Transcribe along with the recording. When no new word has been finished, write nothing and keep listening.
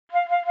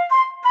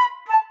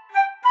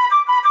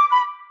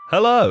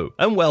Hello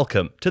and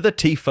welcome to the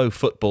Tifo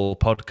Football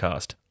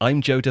Podcast.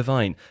 I'm Joe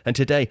Devine and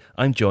today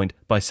I'm joined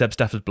by Seb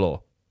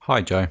Stafford-Bloor.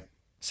 Hi, Joe.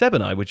 Seb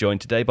and I were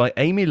joined today by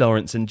Amy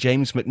Lawrence and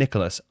James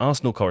McNicholas,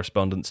 Arsenal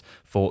correspondents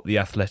for The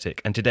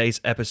Athletic. And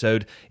today's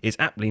episode is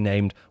aptly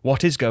named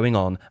What is Going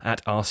On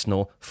at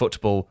Arsenal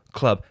Football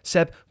Club.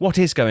 Seb, what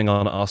is going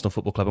on at Arsenal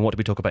Football Club and what do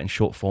we talk about in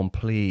short form,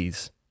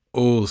 please?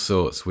 All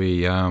sorts.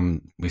 We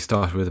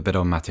started with a bit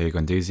on Matteo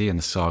Guendouzi and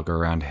the saga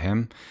around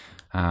him.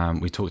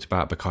 We talked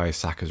about Bukayo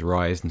Saka's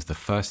rise into the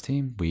first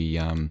team. We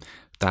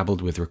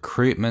dabbled with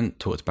recruitment,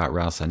 talked about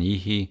Raul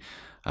Sanllehi.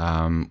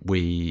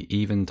 We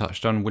even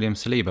touched on William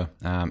Saliba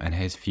and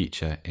his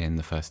future in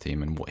the first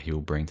team and what he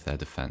will bring to their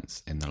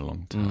defence in the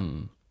long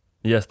term.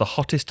 Yes, the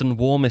hottest and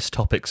warmest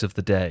topics of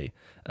the day.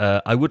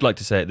 I would like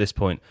to say at this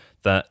point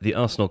that the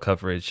Arsenal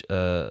coverage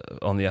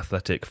on The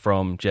Athletic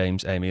from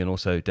James, Amy and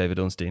also David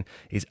Ornstein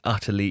is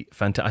utterly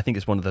fantastic. I think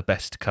it's one of the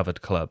best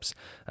covered clubs.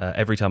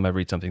 Every time I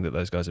read something that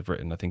those guys have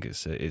written, I think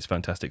it's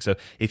fantastic. So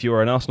if you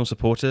are an Arsenal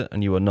supporter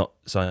and you are not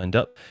signed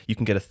up, you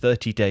can get a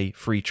 30-day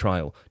free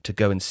trial to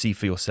go and see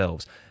for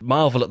yourselves.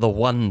 Marvel at the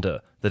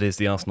wonder that is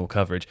the Arsenal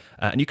coverage.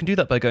 And you can do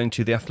that by going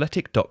to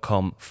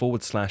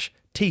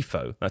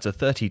theathletic.com/Tifo. That's a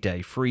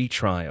 30-day free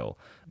trial.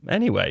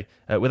 Anyway,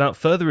 without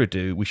further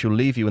ado, we shall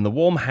leave you in the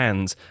warm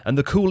hands and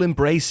the cool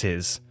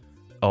embraces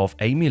of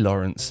Amy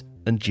Lawrence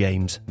and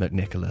James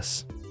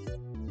McNicholas.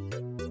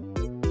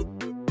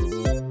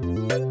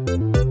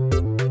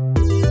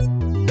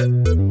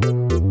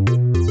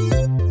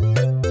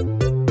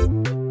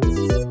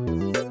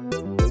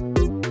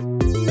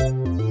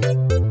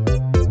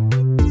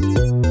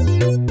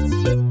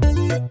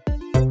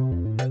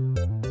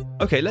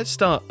 Okay, let's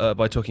start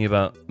by talking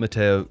about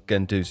Matteo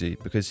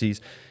Guendouzi because he's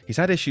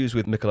had issues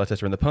with Mikel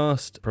Arteta in the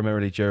past,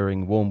 primarily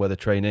during warm weather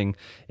training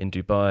in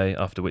Dubai,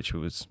 after which he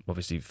was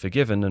obviously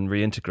forgiven and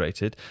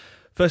reintegrated.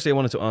 Firstly, I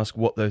wanted to ask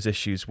what those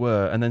issues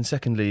were, and then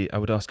secondly, I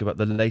would ask about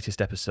the latest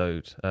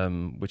episode,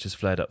 which has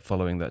flared up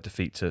following that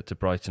defeat to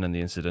Brighton and the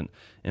incident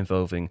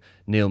involving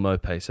Neal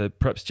Maupay. So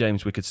perhaps,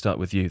 James, we could start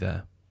with you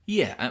there.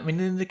 Yeah, I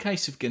mean, in the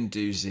case of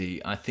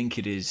Guendouzi, I think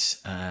it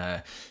is,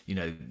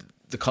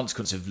 the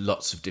consequence of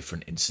lots of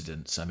different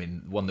incidents. I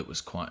mean, one that was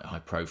quite high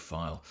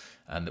profile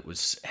and that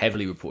was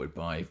heavily reported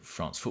by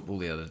France Football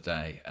the other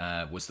day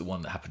was the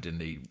one that happened in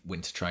the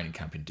winter training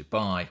camp in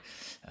Dubai.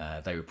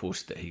 They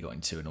reported that he got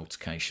into an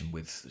altercation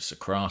with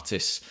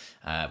Socrates,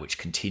 which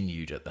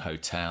continued at the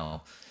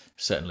hotel.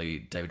 Certainly,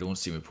 David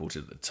Ornstein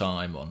reported at the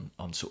time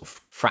on sort of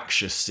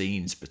fractious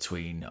scenes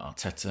between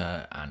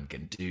Arteta and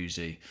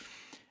Guendouzi.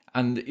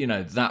 And,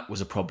 that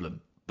was a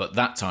problem. But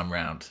that time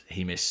round,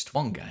 he missed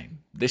one game.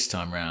 This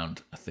time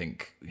round, I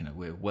think,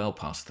 we're well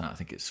past that. I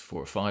think it's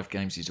 4 or 5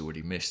 games he's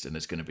already missed, and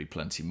there's going to be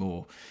plenty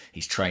more.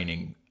 He's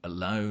training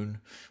alone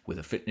with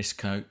a fitness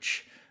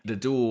coach. The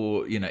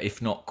door,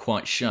 if not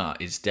quite shut,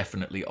 is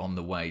definitely on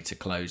the way to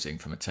closing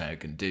for Matteo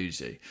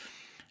Guendouzi.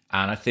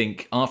 And I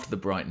think after the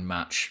Brighton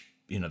match,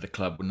 the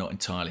club were not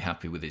entirely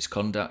happy with his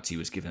conduct. He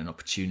was given an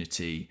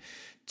opportunity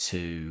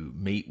to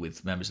meet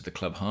with members of the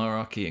club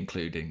hierarchy,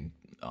 including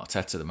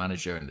Arteta, the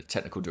manager, and the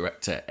technical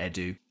director,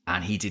 Edu,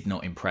 and he did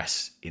not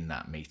impress in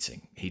that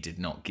meeting. He did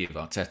not give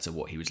Arteta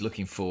what he was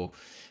looking for,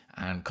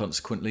 and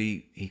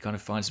consequently, he kind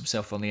of finds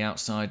himself on the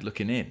outside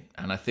looking in.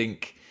 And I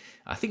think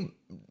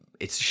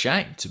it's a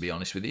shame, to be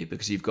honest with you,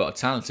 because you've got a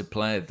talented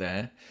player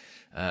there,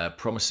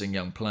 promising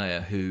young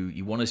player who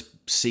you want to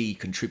see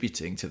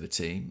contributing to the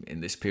team in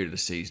this period of the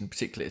season,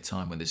 particularly at a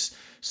time when there's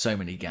so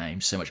many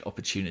games, so much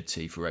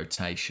opportunity for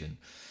rotation,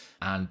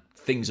 and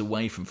things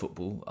away from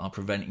football are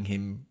preventing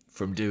him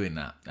from doing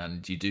that.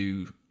 And you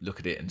do look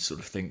at it and sort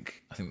of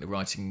think, I think the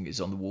writing is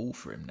on the wall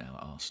for him now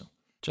at Arsenal.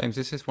 James,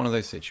 this is one of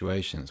those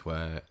situations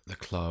where the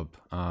club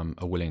are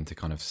willing to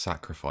kind of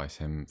sacrifice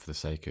him for the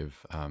sake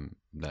of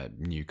their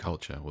new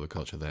culture or the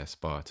culture they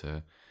aspire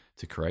to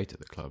create at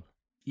the club.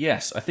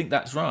 Yes, I think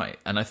that's right.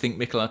 And I think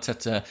Mikel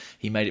Arteta,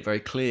 he made it very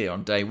clear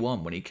on day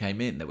one when he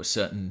came in. There were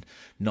certain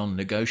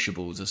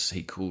non-negotiables, as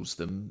he calls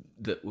them,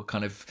 that were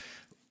kind of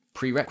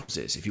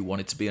prerequisites if you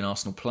wanted to be an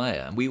Arsenal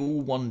player. And we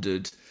all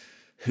wondered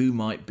who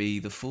might be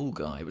the fall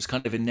guy. It was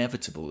kind of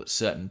inevitable that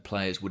certain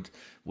players would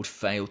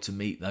fail to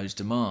meet those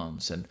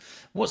demands. And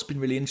what's been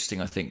really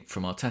interesting, I think,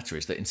 from Arteta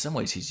is that in some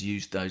ways he's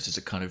used those as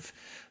a kind of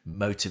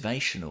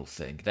motivational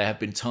thing. There have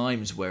been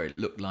times where it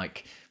looked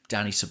like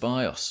Dani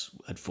Ceballos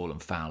had fallen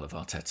foul of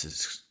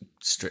Arteta's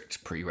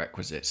strict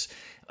prerequisites,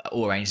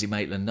 or Ainsley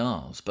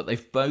Maitland-Niles, but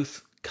they've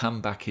both come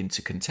back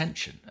into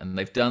contention, and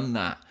they've done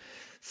that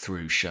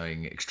through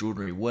showing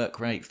extraordinary work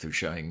rate, through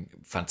showing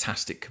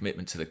fantastic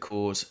commitment to the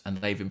cause, and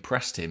they've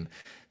impressed him.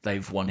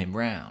 They've won him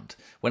round.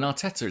 When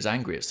Arteta is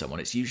angry at someone,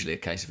 it's usually a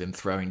case of him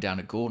throwing down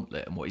a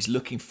gauntlet, and what he's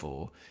looking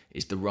for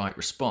is the right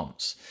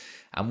response.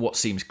 And what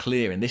seems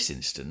clear in this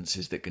instance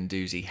is that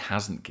Guendouzi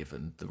hasn't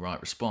given the right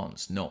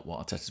response, not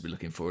what Arteta's been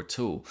looking for at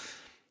all.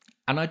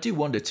 And I do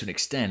wonder to an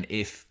extent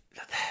if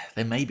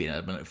there may be an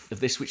element of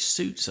this which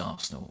suits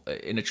Arsenal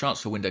in a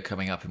transfer window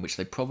coming up in which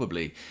they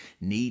probably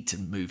need to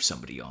move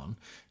somebody on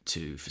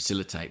to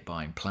facilitate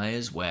buying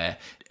players, where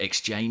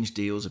exchange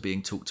deals are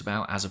being talked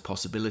about as a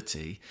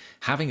possibility.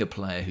 Having a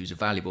player who's a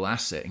valuable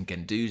asset in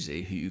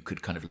Guendouzi, who you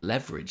could kind of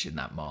leverage in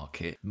that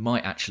market,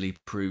 might actually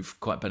prove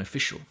quite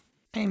beneficial.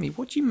 Amy,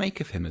 what do you make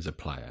of him as a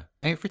player?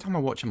 Every time I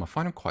watch him, I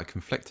find him quite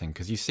conflicting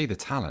because you see the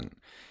talent,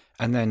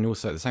 and then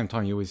also at the same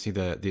time, you always see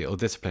the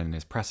ill-discipline in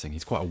his pressing.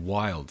 He's quite a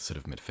wild sort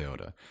of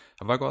midfielder.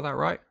 Have I got that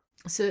right?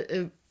 It's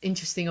an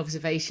interesting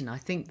observation. I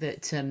think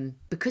that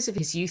because of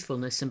his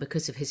youthfulness and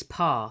because of his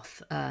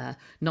path,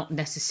 not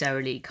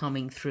necessarily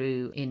coming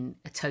through in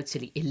a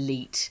totally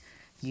elite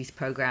youth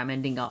program,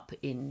 ending up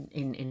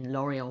in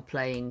Lorient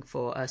playing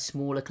for a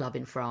smaller club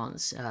in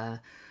France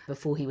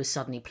before he was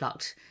suddenly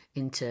plucked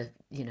into,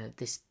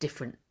 this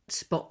different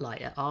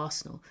spotlight at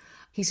Arsenal.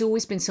 He's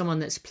always been someone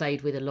that's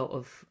played with a lot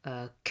of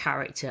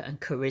character and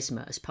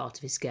charisma as part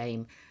of his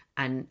game,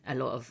 and a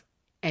lot of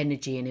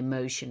energy and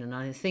emotion. And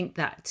I think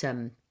that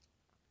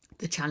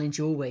the challenge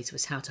always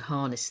was how to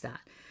harness that.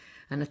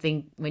 And I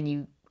think when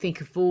you think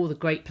of all the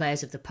great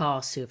players of the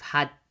past who have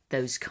had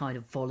those kind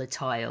of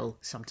volatile,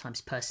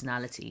 sometimes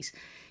personalities,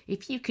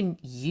 if you can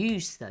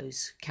use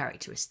those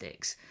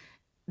characteristics,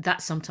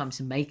 that sometimes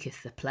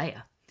maketh the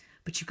player.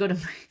 But you've got to,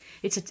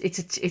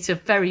 it's a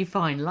very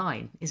fine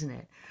line, isn't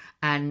it?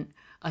 And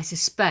I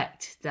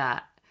suspect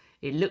that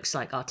it looks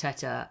like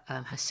Arteta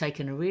has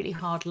taken a really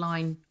hard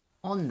line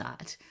on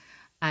that.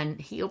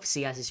 And he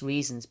obviously has his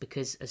reasons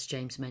because, as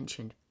James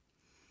mentioned,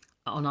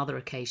 on other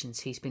occasions,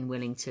 he's been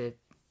willing to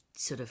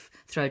sort of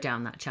throw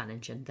down that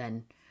challenge and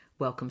then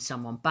welcome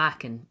someone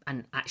back and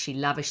actually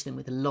lavish them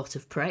with a lot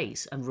of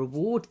praise and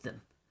reward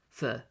them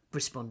for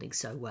responding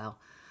so well.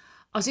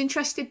 I was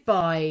interested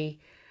by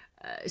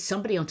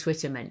somebody on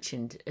Twitter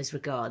mentioned as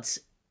regards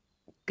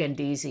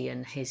Guendouzi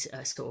and his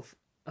sort of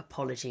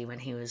apology when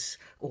he was,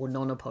 or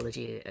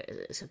non-apology,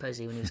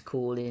 supposedly when he was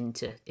called in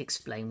to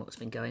explain what's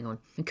been going on,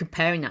 and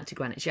comparing that to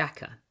Granit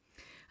Xhaka.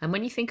 And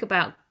when you think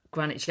about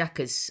Granit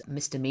Xhaka's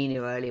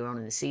misdemeanour earlier on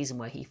in the season,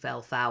 where he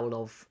fell foul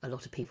of a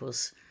lot of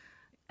people's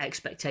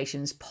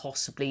expectations,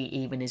 possibly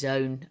even his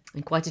own,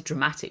 in quite a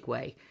dramatic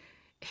way,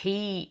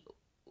 he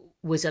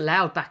was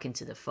allowed back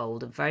into the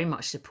fold and very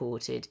much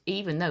supported,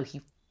 even though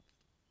he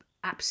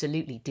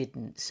absolutely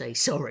didn't say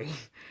sorry.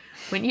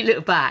 When you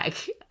look back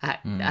at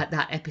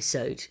that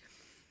episode,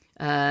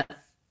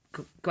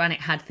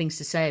 Granit had things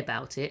to say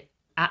about it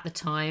at the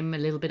time, a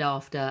little bit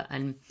after,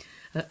 and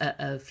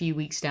a few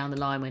weeks down the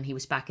line when he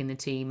was back in the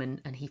team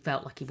and he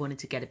felt like he wanted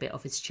to get a bit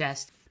off his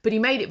chest. But he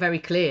made it very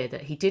clear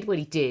that he did what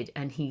he did,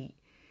 and he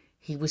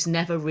was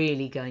never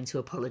really going to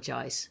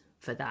apologise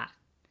for that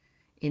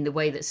in the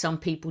way that some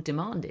people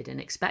demanded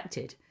and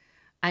expected.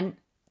 And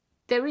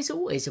there is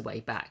always a way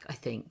back, I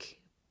think.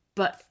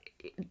 But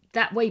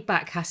that way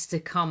back has to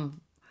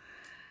come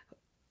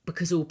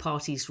because all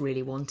parties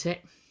really want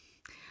it.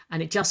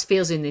 And it just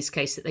feels in this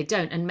case that they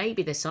don't. And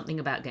maybe there's something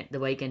about the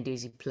way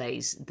Guendouzi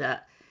plays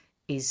that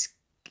is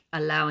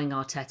allowing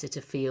Arteta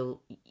to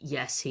feel,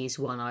 yes, he's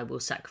one I will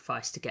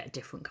sacrifice to get a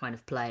different kind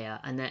of player.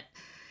 And that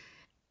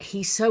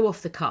he's so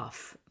off the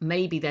cuff.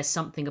 Maybe there's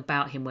something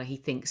about him where he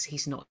thinks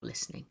he's not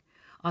listening.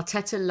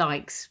 Arteta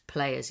likes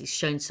players. He's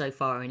shown so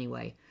far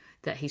anyway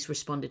that he's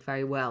responded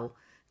very well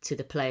to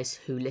the players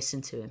who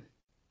listen to him.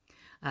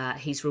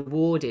 He's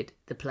rewarded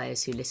the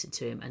players who listen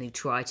to him and who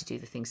try to do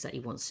the things that he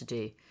wants to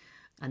do.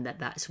 And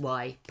that's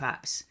why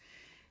perhaps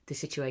the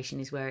situation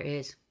is where it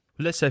is.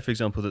 Let's say, for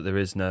example, that there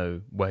is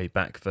no way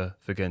back for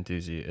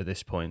Guendouzi at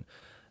this point.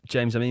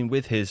 James, I mean,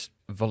 with his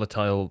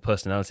volatile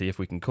personality, if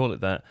we can call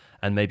it that,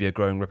 and maybe a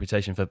growing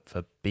reputation for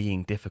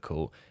being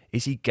difficult,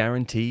 is he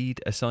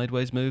guaranteed a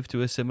sideways move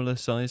to a similar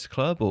sized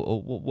club?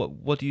 Or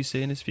what do you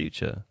see in his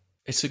future?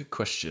 It's a good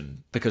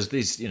question, because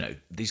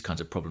these kinds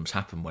of problems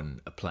happen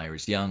when a player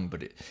is young,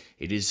 but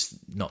it is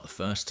not the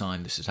first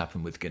time this has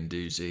happened with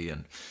Guendouzi,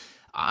 and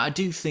I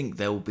do think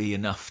there will be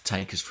enough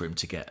takers for him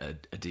to get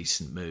a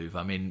decent move.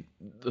 I mean,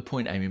 the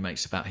point Amy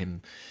makes about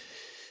him,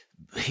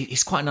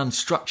 he's quite an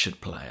unstructured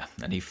player,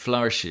 and he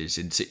flourishes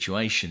in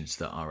situations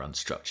that are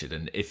unstructured.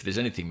 And if there's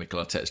anything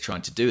Mikel Arteta is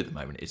trying to do at the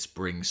moment, it's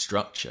bring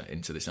structure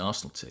into this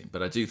Arsenal team.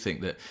 But I do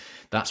think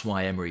that's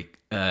why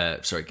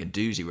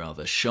Guendouzi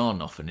rather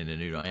shone often in a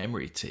Unai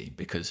Emery team,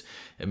 because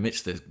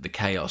amidst the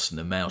chaos and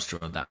the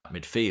maelstrom of that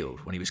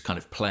midfield, when he was kind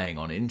of playing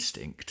on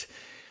instinct,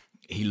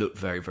 he looked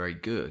very, very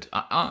good.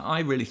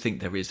 I really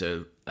think there is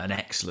an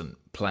excellent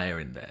player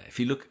in there. If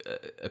you look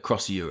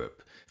across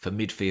Europe, for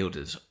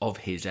midfielders of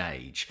his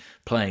age,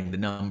 playing the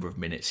number of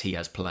minutes he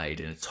has played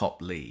in a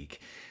top league,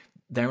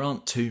 there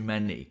aren't too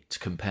many to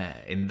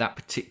compare. In that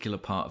particular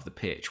part of the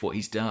pitch, what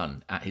he's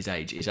done at his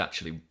age is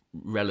actually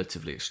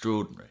relatively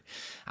extraordinary.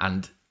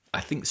 And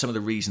I think some of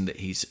the reason that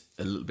he's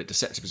a little bit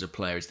deceptive as a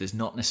player is there's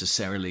not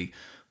necessarily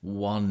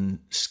one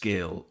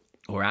skill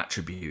or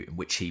attribute in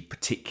which he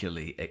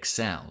particularly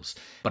excels.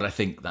 But I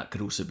think that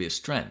could also be a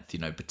strength.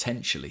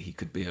 Potentially he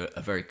could be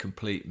a very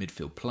complete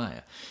midfield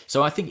player.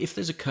 So I think if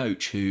there's a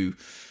coach who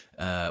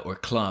or a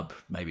club,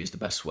 maybe is the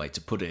best way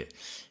to put it,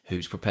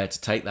 who's prepared to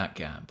take that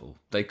gamble,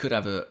 they could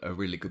have a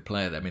really good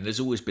player there. I mean, there's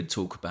always been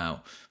talk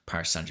about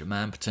Paris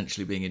Saint-Germain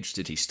potentially being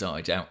interested. He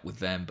started out with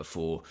them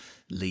before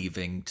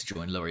leaving to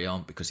join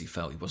Lorient because he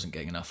felt he wasn't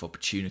getting enough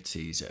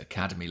opportunities at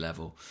academy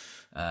level.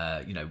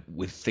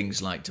 With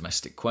things like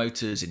domestic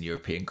quotas in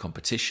European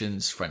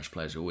competitions, French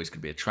players are always going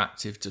to be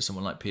attractive to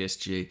someone like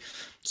PSG.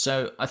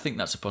 So I think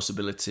that's a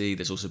possibility.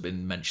 There's also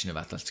been mention of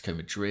Atletico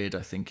Madrid,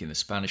 I think, in the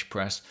Spanish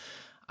press.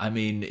 I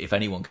mean, if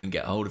anyone can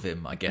get hold of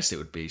him, I guess it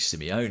would be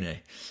Simeone.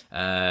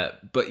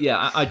 But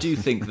yeah, I do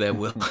think there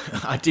will.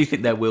 I do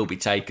think there will be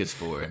takers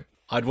for him.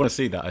 I'd want to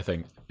see that, I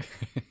think.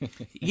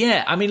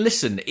 Yeah, I mean,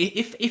 listen,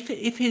 if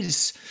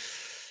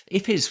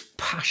his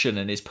passion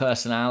and his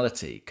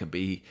personality can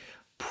be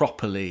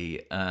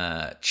properly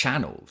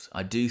channeled,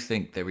 I do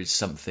think there is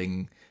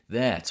something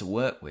there to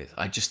work with.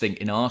 I just think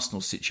in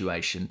Arsenal's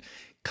situation,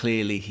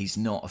 clearly he's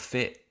not a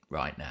fit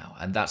right now,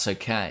 and that's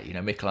okay. You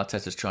know, Mikel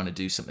Arteta's trying to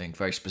do something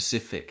very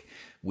specific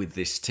with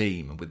this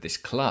team and with this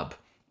club,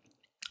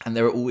 and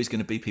there are always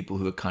going to be people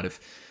who are kind of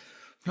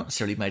not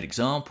necessarily made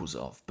examples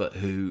of, but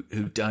who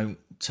don't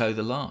toe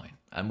the line.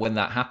 And when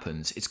that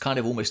happens, it's kind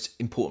of almost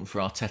important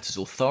for Arteta's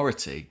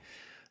authority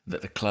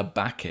that the club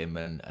back him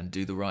and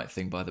do the right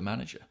thing by the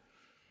manager.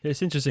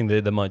 It's interesting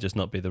that there might just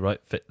not be the right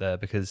fit there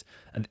because,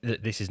 and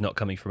this is not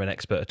coming from an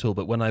expert at all,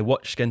 but when I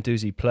watch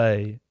Guendouzi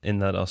play in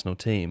that Arsenal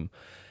team,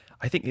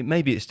 I think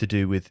maybe it's to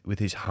do with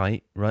his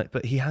height, right?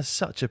 But he has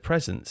such a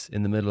presence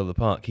in the middle of the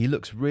park. He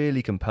looks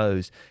really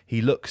composed.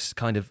 He looks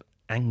kind of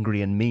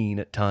angry and mean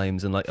at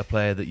times, and like a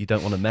player that you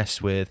don't want to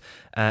mess with.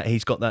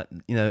 He's got that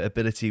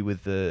ability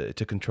with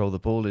to control the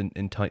ball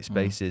in tight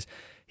spaces.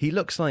 He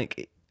looks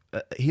like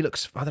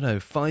I don't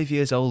know, 5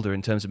 years older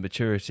in terms of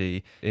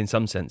maturity in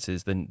some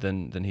senses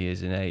than he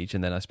is in age,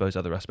 and then I suppose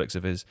other aspects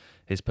of his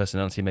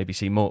personality maybe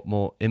seem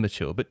more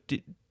immature. But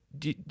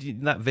do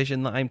that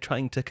vision that I'm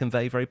trying to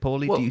convey very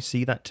poorly, do you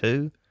see that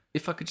too?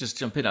 If I could just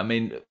jump in, I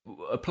mean,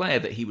 a player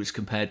that he was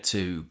compared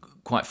to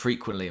quite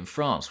frequently in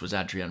France was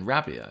Adrien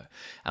Rabiot.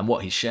 And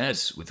what he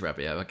shares with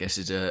Rabiot, I guess,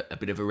 is a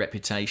bit of a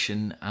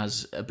reputation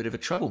as a bit of a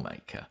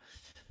troublemaker.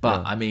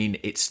 But, I mean,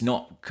 it's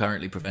not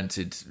currently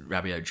prevented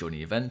Rabiot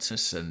joining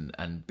Juventus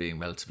and being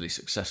relatively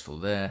successful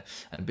there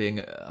and being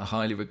a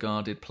highly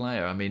regarded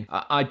player. I mean,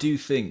 I do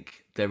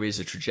think there is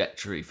a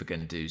trajectory for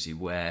Guendouzi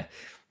where,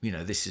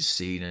 this is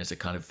seen as a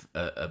kind of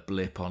a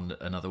blip on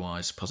an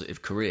otherwise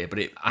positive career. But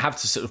I have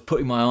to sort of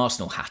putting my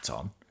Arsenal hat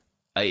on.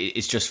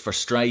 It's just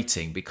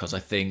frustrating because I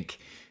think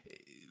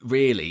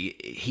really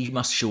he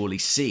must surely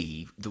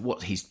see that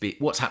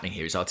what's happening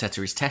here is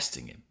Arteta is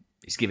testing him.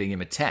 He's giving him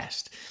a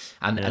test.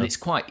 And it's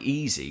quite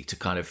easy to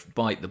kind of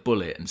bite the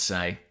bullet and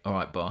say, all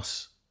right,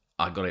 boss,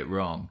 I got it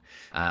wrong.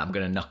 I'm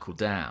going to knuckle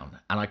down.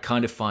 And I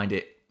kind of find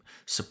it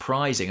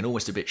surprising and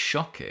almost a bit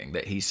shocking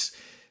that he's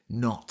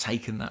not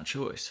taken that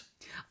choice.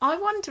 I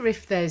wonder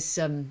if there's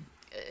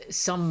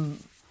some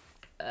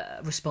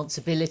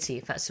responsibility,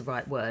 if that's the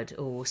right word,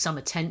 or some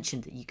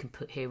attention that you can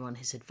put here on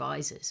his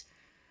advisors.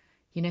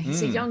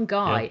 He's a young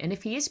guy, and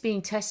if he is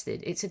being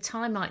tested, it's a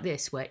time like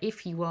this where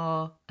if you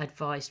are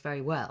advised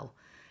very well,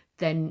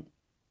 then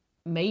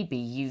maybe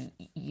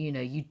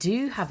you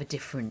do have a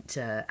different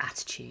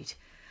attitude.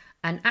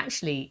 And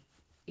actually,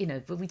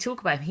 when we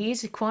talk about him, he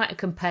is quite a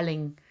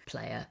compelling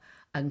player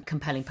and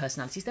compelling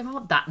personalities. There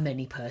aren't that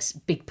many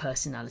big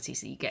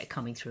personalities that you get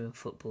coming through in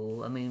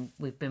football. I mean,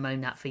 we've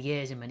bemoaned that for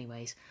years in many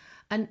ways.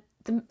 And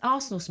the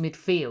Arsenal's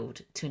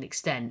midfield, to an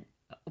extent,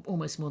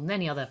 almost more than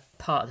any other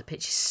part of the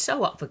pitch, is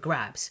so up for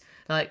grabs.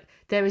 Like,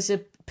 there is a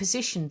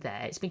position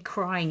there. It's been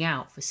crying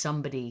out for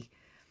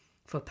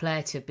a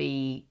player to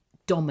be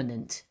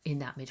dominant in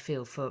that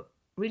midfield for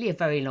really a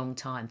very long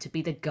time, to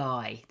be the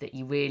guy that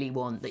you really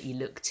want, that you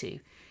look to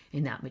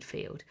in that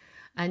midfield.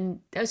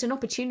 And there's an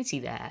opportunity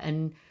there.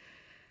 And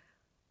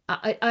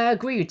I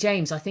agree with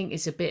James. I think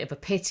it's a bit of a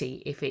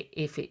pity if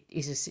it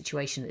is a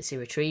situation that's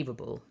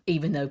irretrievable,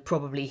 even though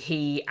probably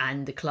he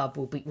and the club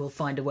will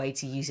find a way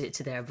to use it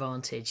to their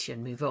advantage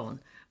and move on.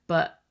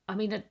 But I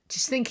mean,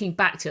 just thinking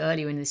back to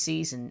earlier in the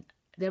season,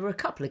 there were a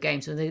couple of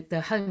games,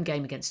 the home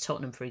game against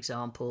Tottenham, for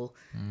example.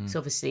 So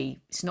obviously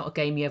it's not a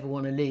game you ever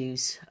want to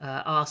lose.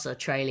 Arsenal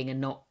trailing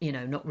and not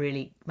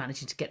really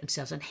managing to get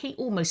themselves. And he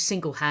almost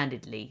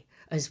single-handedly,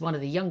 as one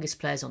of the youngest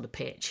players on the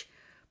pitch,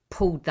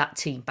 pulled that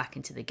team back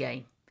into the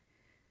game.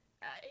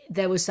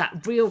 There was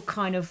that real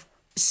kind of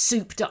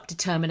souped up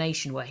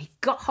determination where he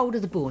got hold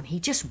of the ball and he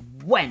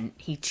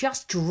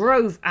just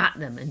drove at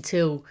them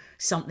until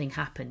something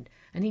happened.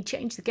 And he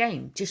changed the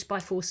game just by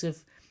force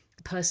of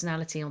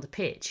personality on the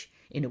pitch,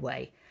 in a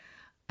way.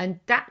 And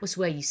that was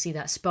where you see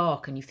that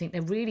spark and you think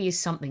there really is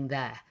something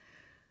there.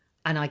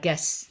 And I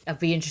guess it'd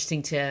be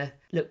interesting to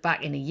look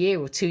back in a year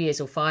or 2 years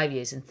or 5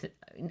 years and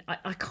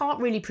I can't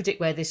really predict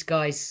where this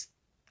guy's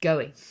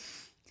going,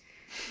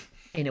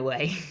 in a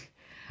way.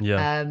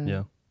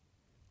 Yeah.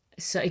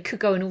 So it could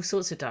go in all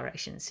sorts of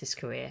directions, his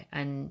career.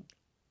 And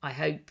I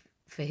hope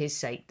for his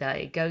sake that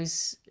it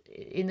goes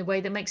in the way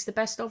that makes the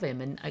best of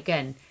him. And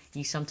again,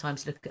 you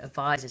sometimes look at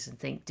advisors and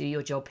think, do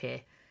your job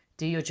here.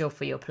 do your job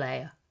for your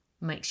player.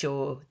 Make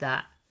sure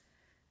that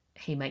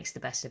he makes the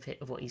best of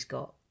it, of what he's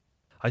got.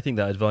 I think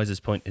that advisor's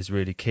point is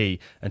really key.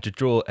 And to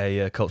draw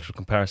a cultural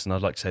comparison,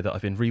 I'd like to say that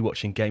I've been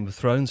rewatching Game of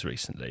Thrones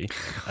recently.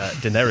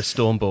 Daenerys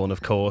Stormborn,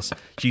 of course,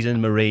 she's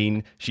in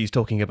Marine. She's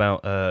talking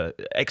about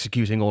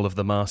executing all of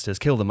the masters,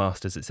 kill the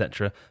masters,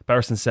 etc.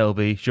 Barristan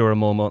Selby, Jorah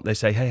Mormont, they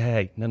say,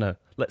 hey, no,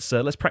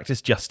 let's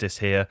practice justice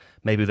here.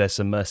 Maybe there's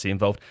some mercy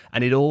involved.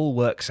 And it all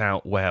works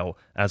out well,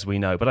 as we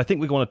know. But I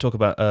think we want to talk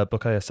about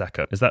Bukayo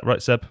Saka. Is that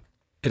right, Seb?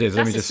 It is.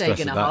 That's Let me just a stress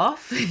stake and a that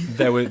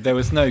half. there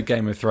was no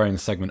Game of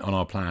Thrones segment on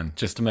our plan.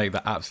 Just to make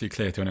that absolutely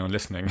clear to anyone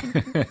listening,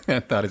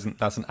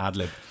 that's an ad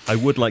lib. I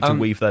would like to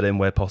weave that in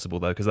where possible,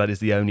 though, because that is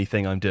the only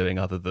thing I'm doing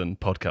other than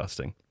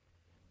podcasting.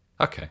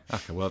 Okay.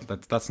 Well,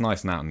 that's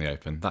nice and out in the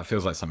open. That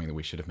feels like something that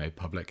we should have made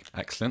public.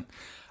 Excellent.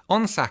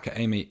 On Saka,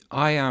 Amy,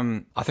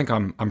 I think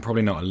I'm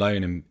probably not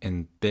alone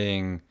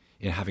in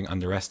having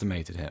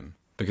underestimated him,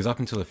 because up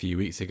until a few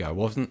weeks ago, I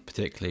wasn't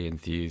particularly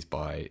enthused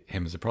by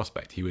him as a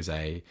prospect. He was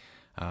a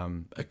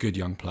good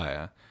young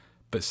player,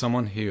 but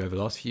someone who over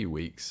the last few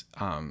weeks,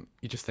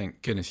 you just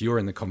think, goodness, you're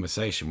in the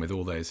conversation with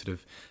all those sort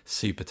of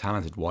super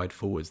talented wide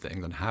forwards that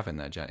England have in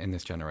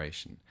this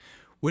generation.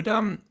 Would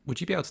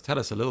you be able to tell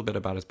us a little bit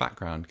about his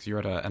background? Because you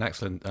wrote an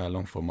excellent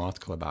long form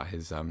article about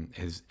his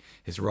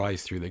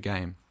rise through the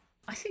game.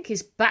 I think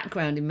his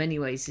background in many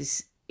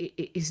ways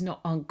is not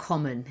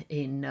uncommon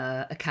in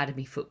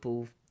academy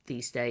football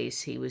these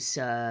days. He was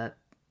a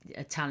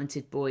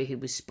talented boy who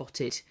was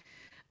spotted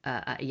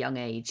at a young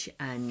age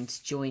and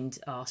joined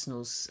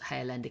Arsenal's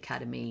Hale End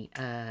Academy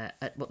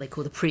at what they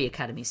call the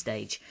pre-academy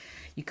stage.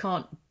 You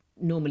can't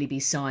normally be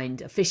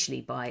signed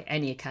officially by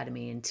any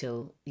academy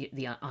until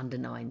the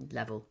under-9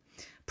 level.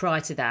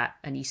 Prior to that,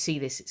 and you see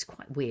this, it's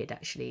quite weird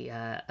actually,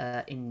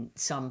 in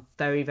some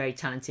very, very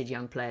talented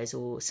young players,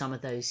 or some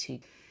of those who,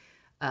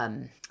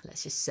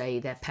 let's just say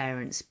their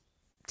parents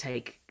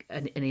take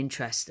an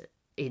interest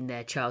in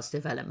their child's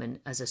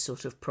development as a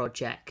sort of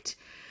project,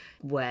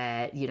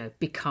 where, you know,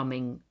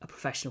 becoming a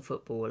professional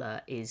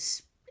footballer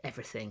is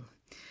everything.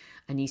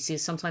 And you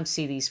sometimes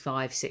see these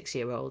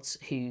 5-6-year-olds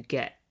who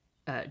get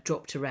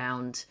dropped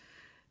around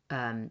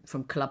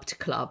from club to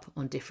club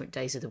on different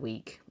days of the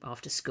week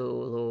after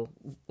school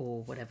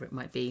or whatever it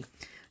might be.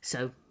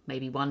 So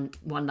maybe one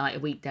night a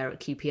week they're at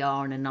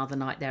QPR, and another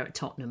night they're at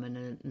Tottenham,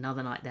 and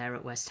another night they're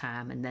at West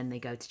Ham, and then they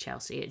go to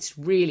Chelsea. It's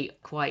really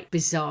quite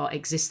bizarre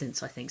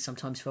existence, I think,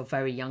 sometimes for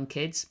very young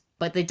kids.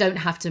 But they don't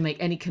have to make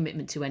any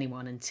commitment to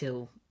anyone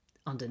until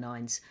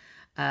under-9s.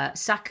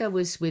 Saka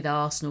was with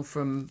Arsenal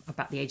from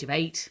about the age of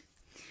 8,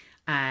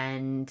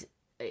 and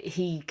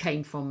he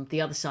came from the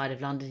other side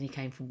of London. He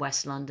came from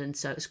West London,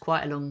 so it was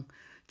quite a long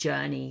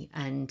journey.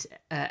 And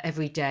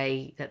every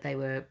day that they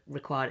were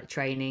required at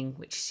training,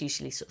 which is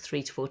usually sort of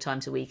 3 to 4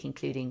 times a week,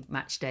 including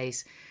match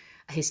days,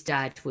 his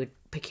dad would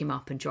pick him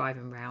up and drive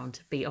him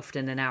around, be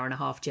often an hour and a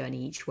half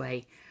journey each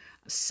way.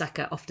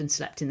 Saka often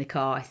slept in the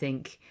car, I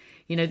think.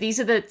 You know, these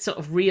are the sort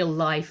of real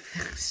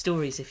life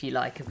stories, if you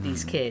like, of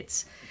these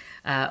kids.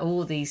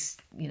 All these,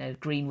 you know,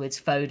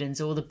 Greenwoods,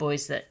 Fodens, all the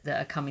boys that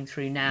are coming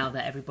through now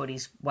that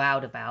everybody's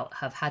wowed about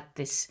have had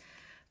this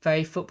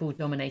very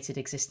football-dominated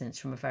existence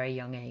from a very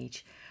young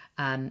age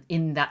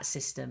in that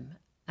system.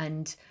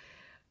 And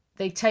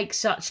they take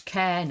such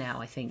care now,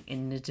 I think,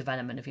 in the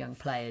development of young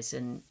players.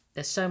 And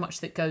there's so much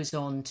that goes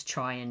on to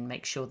try and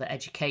make sure that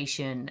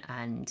education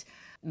and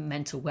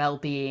mental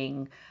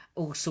well-being,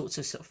 all sorts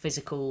of sort of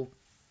physical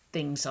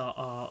things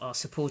are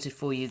supported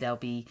for you. There'll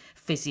be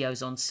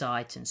physios on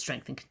site and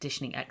strength and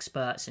conditioning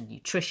experts and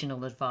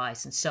nutritional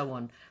advice and so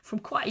on from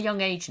quite a young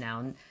age now.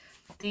 And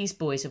these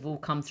boys have all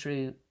come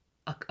through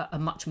a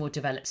much more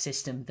developed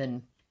system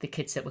than the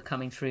kids that were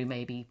coming through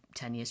maybe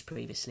 10 years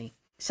previously.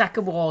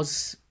 Saka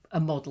was a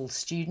model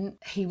student.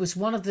 He was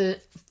one of the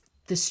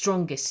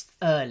strongest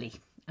early.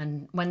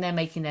 And when they're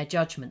making their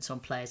judgments on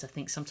players, I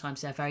think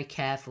sometimes they're very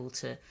careful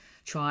to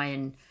try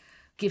and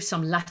give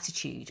some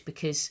latitude,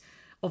 because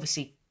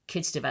obviously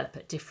kids develop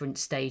at different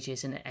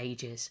stages and at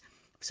ages.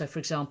 So, for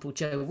example,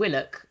 Joe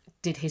Willock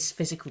did his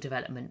physical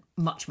development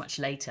much, much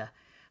later.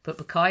 But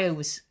Bukayo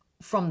was,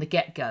 from the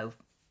get-go,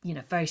 you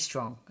know, very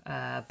strong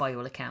by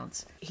all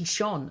accounts. He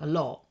shone a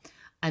lot.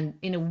 And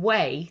in a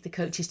way, the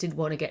coaches didn't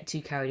want to get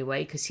too carried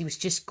away because he was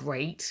just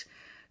great.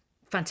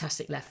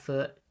 Fantastic left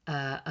foot.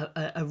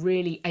 A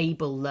really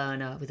able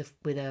learner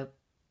with a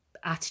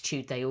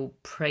attitude they all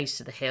praised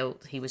to the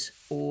hilt. He was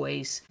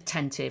always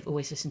attentive,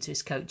 always listened to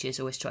his coaches,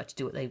 always tried to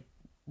do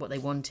what they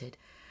wanted.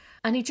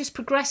 And he just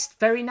progressed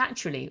very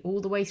naturally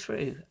all the way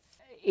through.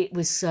 It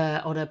was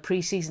on a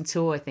pre-season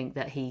tour, I think,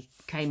 that he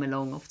came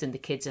along. Often the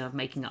kids are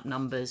making up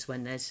numbers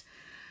when there's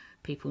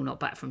people not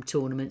back from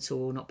tournaments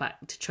or not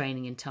back to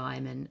training in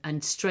time.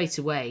 And straight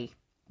away,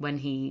 when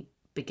he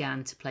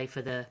began to play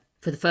for the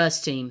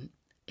first team,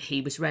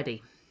 he was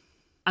ready.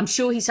 I'm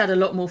sure he's had a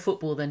lot more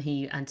football than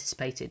he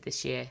anticipated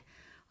this year.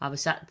 I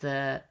was at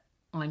the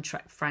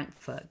Eintracht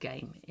Frankfurt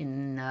game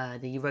in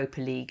the Europa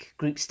League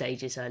group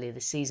stages earlier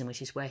this season,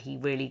 which is where he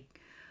really,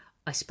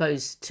 I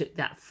suppose, took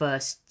that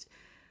first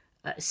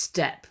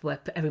step where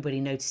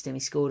everybody noticed him. He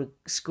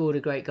scored a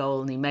great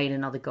goal and he made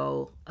another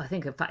goal. I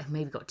think, in fact, he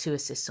maybe got 2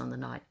 assists on the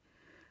night.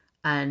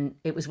 And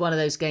it was one of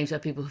those games where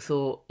people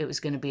thought it was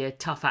going to be a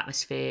tough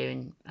atmosphere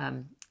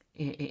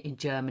in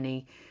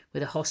Germany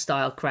with a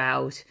hostile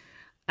crowd,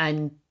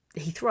 and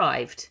he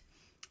thrived.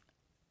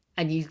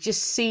 And you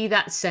just see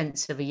that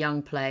sense of a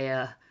young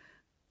player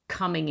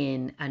coming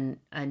in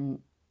and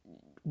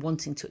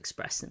wanting to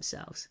express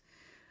themselves.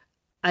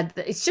 And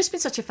it's just been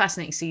such a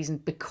fascinating season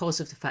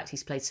because of the fact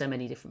he's played so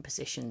many different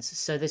positions.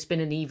 So there's been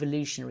an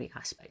evolutionary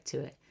aspect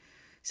to it.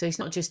 So he's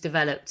not just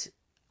developed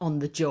on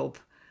the job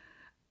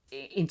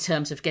in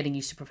terms of getting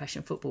used to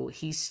professional football.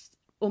 He's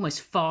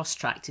almost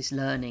fast-tracked his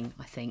learning,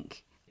 I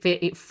think.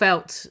 It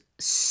felt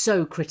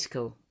so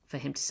critical for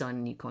him to sign a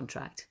new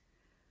contract.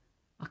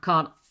 I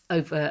can't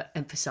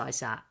overemphasise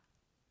that.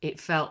 It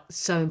felt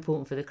so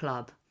important for the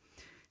club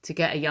to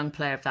get a young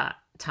player of that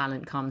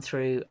talent come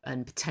through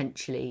and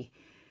potentially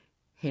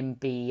him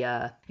be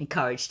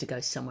encouraged to go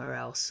somewhere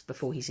else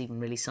before he's even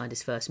really signed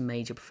his first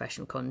major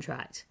professional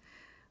contract.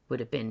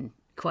 Would have been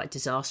quite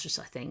disastrous,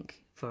 I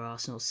think, for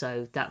Arsenal.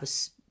 So that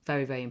was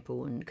very, very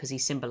important because he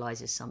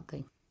symbolises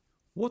something.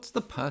 What's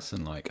the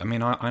person like? I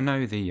mean, I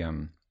know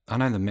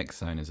the mix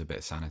zone is a bit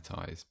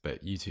sanitised,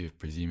 but you two have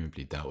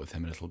presumably dealt with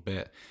him a little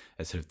bit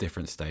at sort of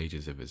different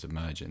stages of his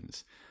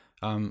emergence.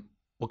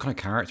 What kind of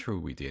character are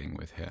we dealing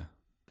with here?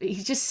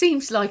 He just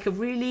seems like a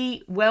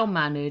really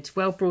well-mannered,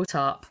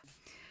 well-brought-up,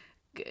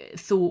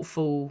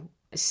 thoughtful,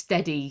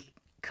 steady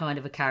kind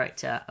of a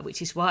character,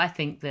 which is why I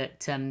think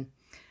that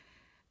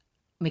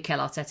Mikel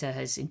Arteta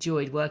has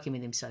enjoyed working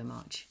with him so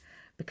much.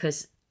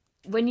 Because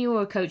when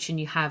you're a coach and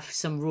you have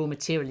some raw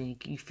material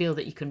and you feel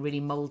that you can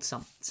really mould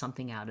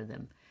something out of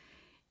them,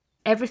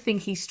 everything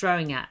he's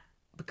throwing at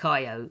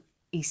Bukayo,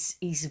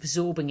 he's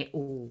absorbing it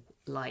all.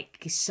 Like,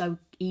 he's so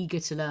eager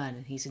to learn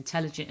and he's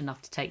intelligent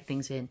enough to take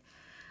things in.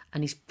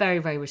 And he's very,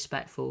 very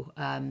respectful.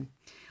 I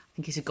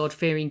think he's a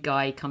God-fearing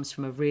guy. He comes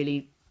from a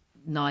really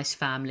nice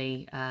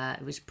family.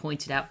 It was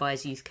pointed out by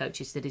his youth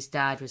coaches that his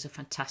dad was a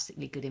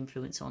fantastically good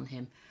influence on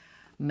him,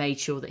 made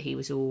sure that he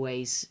was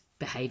always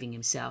behaving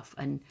himself.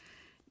 And,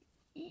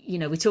 you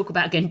know, we talk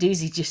about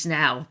Guendouzi just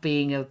now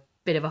being a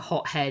bit of a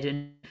hothead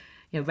and,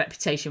 you know,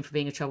 reputation for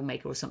being a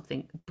troublemaker or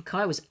something.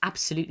 Bukayo was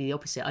absolutely the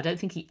opposite. I don't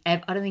think he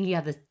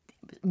had the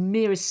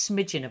merest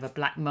smidgen of a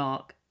black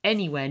mark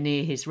anywhere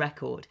near his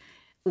record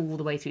all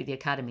the way through the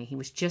academy. He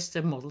was just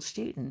a model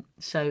student.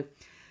 So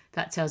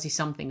that tells you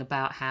something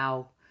about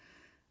how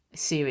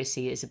serious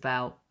he is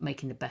about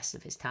making the best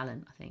of his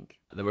talent, I think.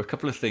 There were a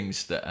couple of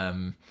things that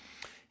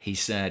he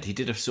said. He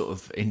did a sort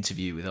of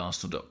interview with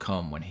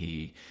Arsenal.com when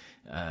he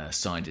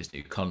signed his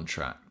new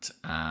contract,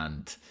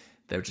 and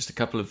there were just a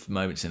couple of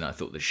moments in it I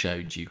thought that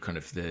showed you kind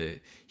of the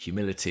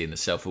humility and the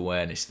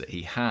self-awareness that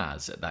he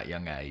has at that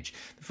young age.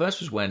 The first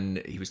was when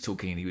he was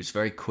talking and he was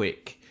very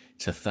quick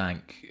to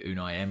thank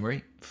Unai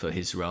Emery for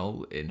his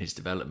role in his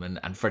development,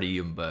 and Freddie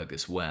Ljungberg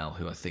as well,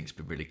 who I think has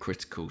been really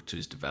critical to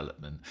his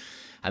development.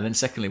 And then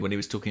secondly, when he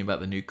was talking about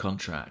the new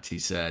contract, he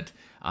said,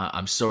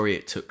 "I'm sorry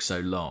it took so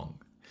long."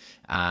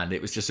 And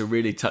it was just a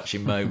really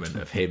touching moment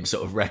of him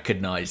sort of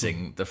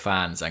recognising the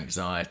fans'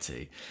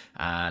 anxiety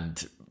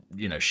and,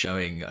 you know,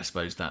 showing, I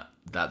suppose, that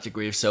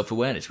degree of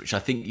self-awareness, which I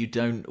think you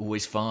don't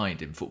always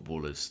find in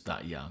footballers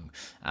that young.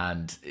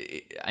 And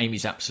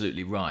Amy's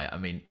absolutely right. I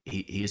mean,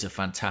 he is a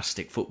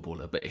fantastic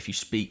footballer, but if you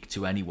speak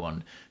to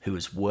anyone who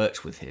has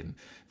worked with him,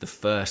 the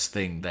first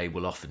thing they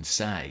will often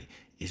say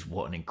is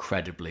what an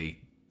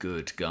incredibly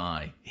good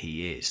guy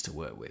he is to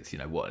work with. You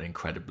know, what an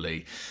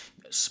incredibly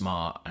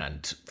smart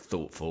and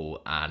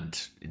thoughtful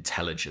and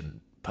intelligent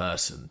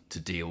person to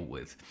deal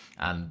with.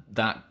 And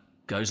that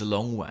goes a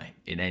long way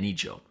in any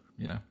job,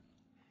 you know.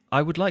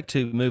 I would like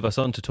to move us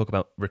on to talk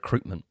about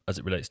recruitment as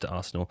it relates to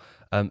Arsenal.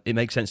 It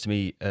makes sense to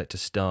me to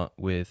start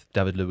with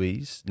David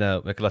Luiz.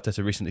 Now, Mikel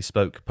Arteta recently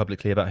spoke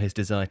publicly about his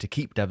desire to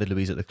keep David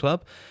Luiz at the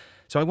club.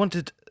 So I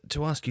wanted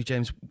to ask you,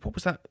 James, what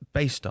was that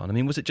based on? I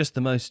mean, was it just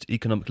the most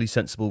economically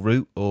sensible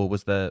route, or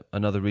was there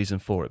another reason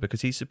for it? Because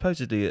he's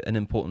supposedly an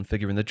important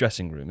figure in the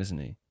dressing room, isn't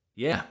he?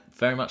 Yeah,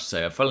 very much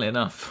so. Funnily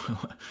enough,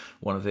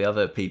 one of the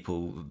other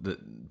people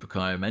that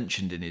Bukayo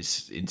mentioned in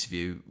his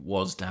interview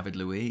was David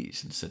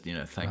Luiz, and said, you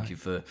know, thank you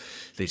for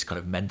this kind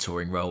of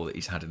mentoring role that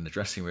he's had in the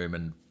dressing room.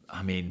 And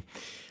I mean,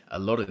 a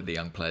lot of the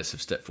young players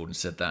have stepped forward and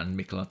said that, and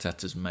Mikel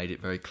Arteta's made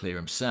it very clear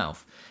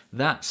himself.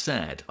 That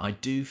said, I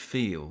do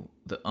feel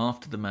that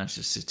after the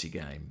Manchester City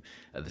game,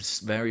 at the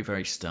very,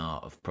 very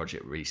start of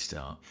Project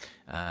Restart,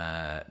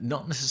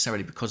 not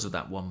necessarily because of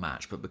that one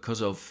match, but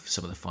because of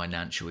some of the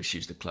financial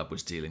issues the club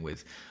was dealing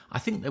with, I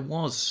think there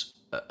was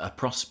a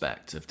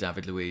prospect of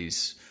David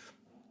Luiz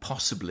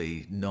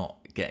possibly not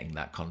getting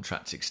that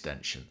contract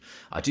extension.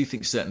 I do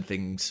think certain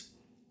things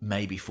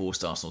maybe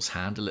forced Arsenal's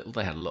hand a little.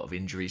 They had a lot of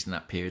injuries in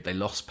that period. They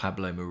lost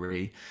Pablo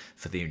Mari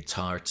for the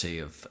entirety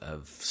of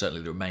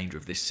certainly the remainder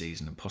of this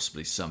season and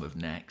possibly some of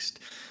next.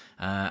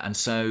 And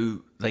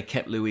so they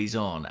kept Luiz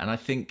on. And I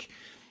think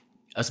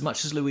as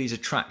much as Luiz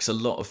attracts a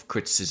lot of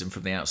criticism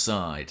from the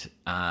outside,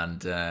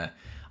 and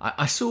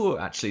I saw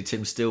actually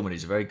Tim Stillman,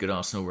 who's a very good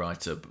Arsenal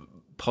writer,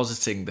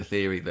 positing the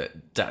theory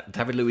that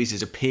David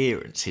Luiz's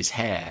appearance, his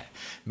hair,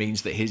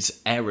 means that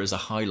his errors are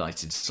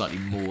highlighted slightly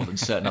more than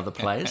certain other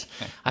players.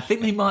 I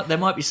think there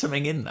might be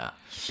something in that.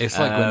 It's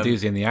like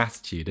Guendouzi in the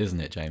attitude, isn't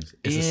it, James?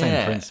 It's the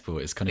same principle.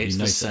 It's kind of, you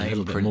notice a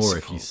little bit more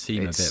if you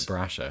seem a bit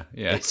brasher.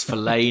 Yeah, it's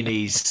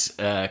Fellaini's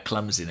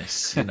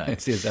clumsiness.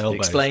 It's his elbows. It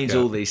explains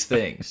all these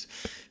things.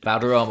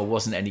 Valderrama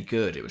wasn't any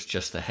good. It was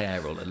just the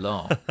hair all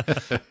along.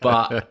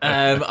 But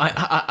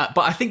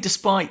I think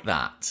despite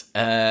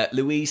that,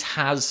 Luiz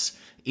has,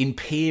 in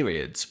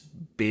periods,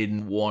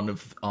 been one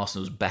of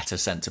Arsenal's better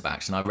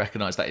centre-backs, and I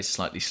recognise that is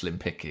slightly slim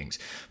pickings,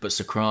 but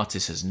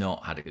Socrates has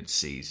not had a good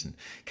season.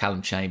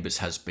 Callum Chambers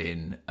has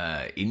been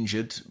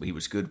injured. He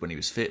was good when he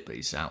was fit, but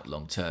he's out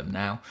long-term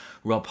now.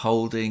 Rob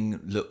Holding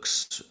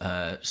looks,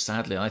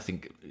 sadly, I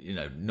think,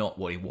 not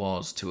what he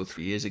was 2 or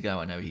 3 years ago.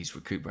 I know he's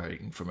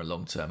recuperating from a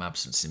long-term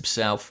absence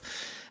himself.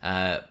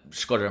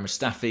 Shkodran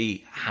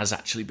Mustafi has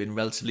actually been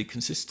relatively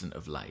consistent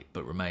of late,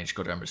 but remains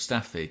Shkodran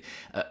Mustafi.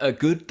 A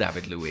good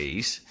David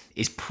Luiz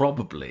is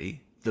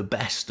probably the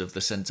best of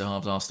the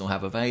centre-halves Arsenal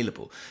have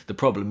available. The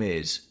problem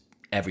is,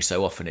 every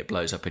so often it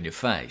blows up in your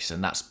face,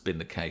 and that's been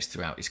the case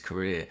throughout his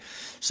career.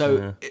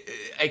 So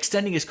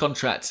extending his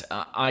contract,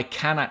 I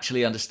can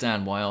actually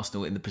understand why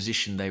Arsenal, in the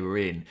position they were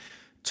in,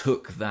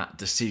 took that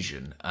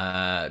decision.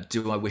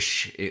 Do I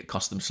wish it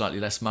cost them slightly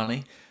less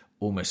money?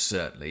 Almost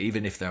certainly,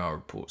 even if there are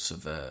reports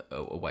of a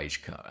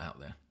wage cut out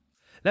there.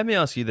 Let me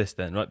ask you this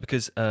then, right?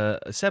 Because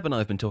Seb and I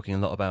have been talking a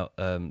lot about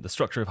the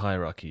structure of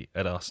hierarchy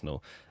at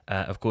Arsenal.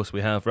 Of course,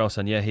 we have Raul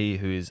Sanllehi,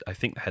 who is, I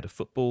think, the head of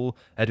football,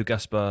 Edu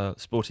Gaspar,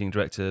 sporting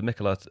director,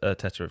 Mikel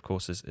Arteta, of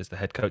course, is the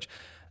head coach.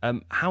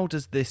 How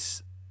does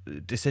this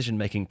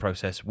decision-making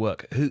process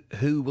work?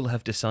 Who will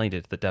have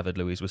decided that David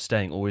Luiz was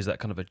staying, or is that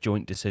kind of a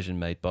joint decision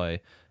made by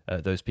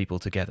those people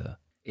together?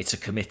 It's a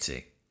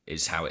committee,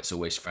 is how it's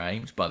always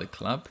framed by the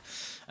club.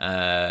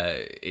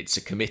 It's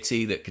a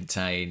committee that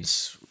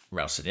contains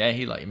Raul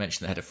Sanllehi, like you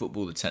mentioned, the head of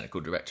football, the technical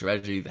director,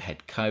 Edu, the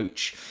head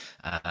coach,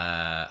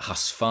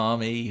 Huss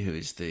Fahmy, who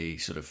is the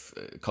sort of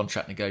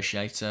contract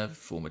negotiator,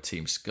 former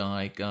Team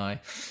Sky guy.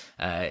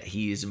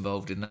 He is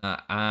involved in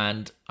that.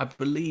 And I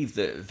believe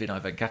that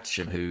Vinay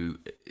Venkatesham, who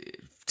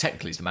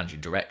technically is the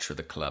managing director of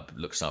the club,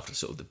 looks after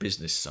sort of the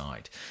business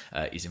side,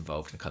 is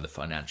involved in kind of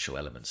financial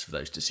elements of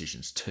those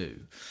decisions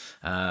too.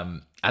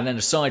 And then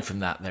aside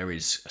from that, there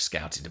is a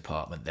scouting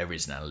department, there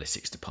is an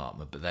analytics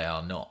department, but they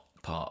are not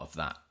part of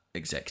that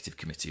executive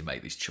committee who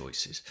make these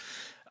choices.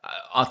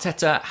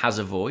 Arteta has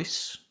a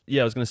voice.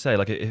 Yeah, I was going to say,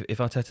 like, if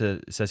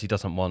Arteta says he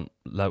doesn't want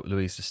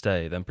Luiz to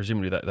stay, then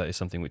presumably that is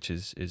something which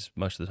is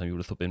most of the time you would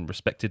have thought been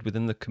respected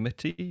within the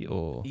committee,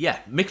 or... Yeah,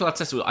 Mikel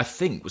Arteta, I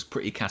think, was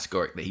pretty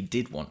categoric that he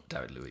did want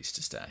David Luiz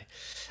to stay.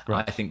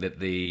 Right. I think that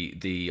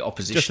the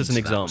opposition... Just as an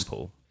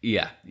example.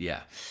 Yeah.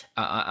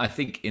 I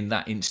think in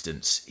that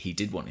instance, he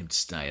did want him to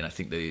stay, and I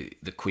think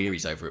the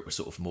queries over it were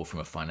sort of more from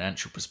a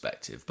financial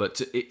perspective.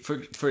 But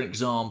for an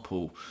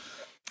example,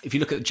 if you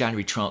look at the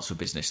January transfer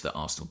business that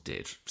Arsenal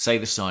did, say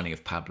the signing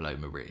of Pablo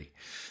Mari,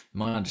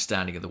 my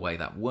understanding of the way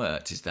that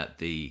worked is that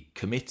the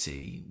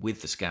committee,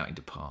 with the scouting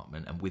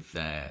department and with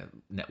their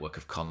network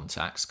of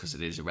contacts, because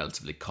it is a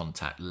relatively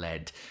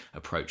contact-led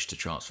approach to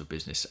transfer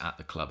business at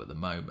the club at the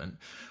moment,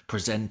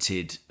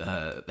 presented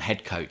the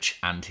head coach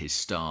and his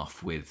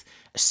staff with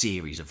a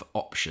series of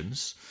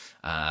options,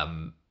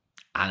 and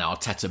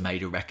Arteta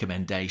made a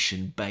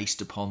recommendation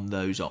based upon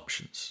those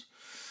options.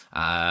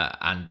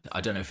 And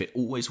I don't know if it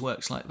always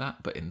works like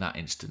that, but in that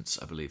instance,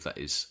 I believe that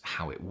is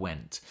how it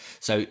went.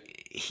 So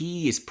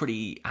he is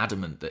pretty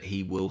adamant that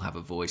he will have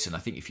a voice. And I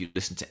think if you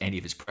listen to any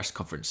of his press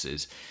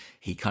conferences,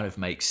 he kind of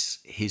makes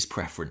his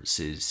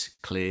preferences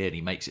clear, and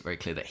he makes it very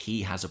clear that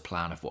he has a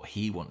plan of what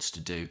he wants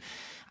to do.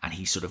 And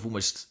he sort of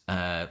almost,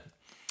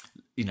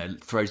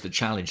 throws the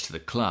challenge to the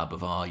club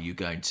of, are you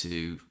going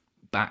to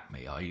back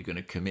me? Are you going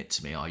to commit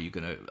to me?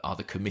 Are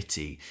the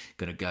committee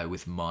going to go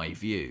with my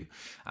view?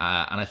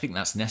 And I think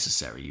that's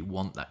necessary. You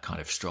want that kind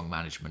of strong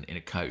management in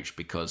a coach,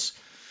 because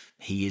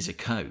he is a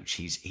coach.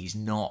 He's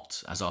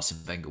not, as Arsene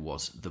Wenger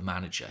was, the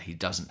manager. He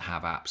doesn't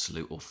have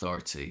absolute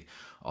authority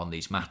on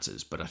these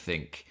matters. But I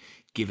think,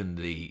 given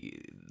the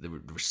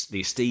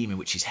esteem in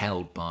which he's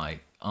held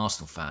by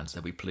Arsenal fans,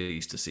 they'll be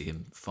pleased to see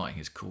him fighting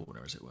his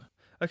corner, as it were.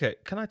 Okay,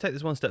 can I take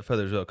this one step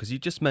further as well? Because you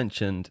just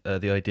mentioned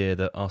the idea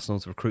that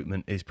Arsenal's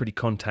recruitment is pretty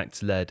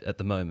contacts-led at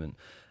the moment.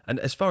 And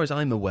as far as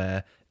I'm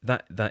aware,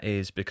 that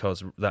is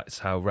because that's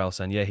how Raul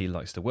Sanllehi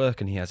likes to work,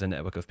 and he has a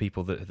network of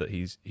people that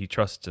he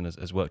trusts and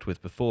has worked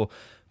with before.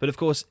 But of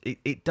course,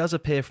 it does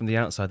appear from the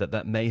outside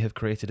that may have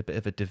created a bit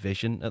of a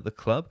division at the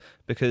club,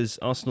 because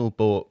Arsenal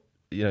bought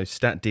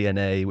Stat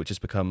DNA, which has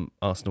become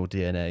Arsenal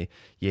DNA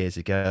years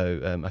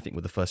ago. I think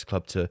we're the first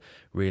club to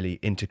really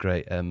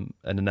integrate an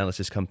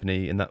analysis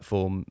company in that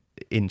form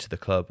into the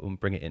club and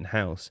bring it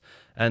in-house.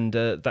 And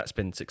that's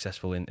been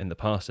successful in the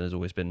past and has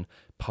always been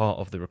part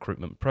of the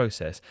recruitment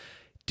process.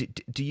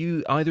 Do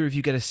you, either of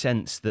you, get a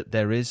sense that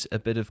there is a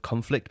bit of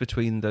conflict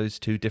between those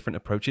two different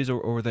approaches,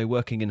 or are they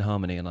working in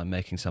harmony and I'm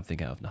making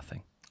something out of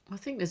nothing? I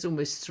think there's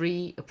almost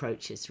three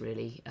approaches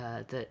really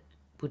that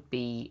would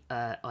be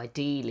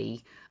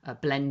ideally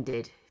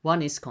blended.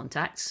 One is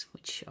contacts,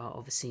 which are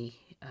obviously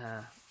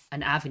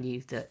an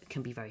avenue that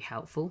can be very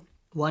helpful.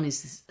 One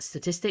is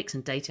statistics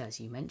and data, as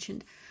you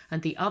mentioned,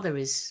 and the other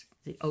is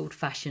the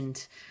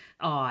old-fashioned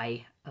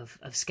eye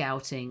of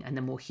scouting and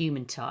the more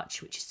human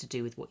touch, which is to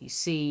do with what you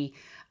see,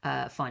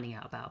 finding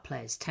out about a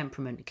player's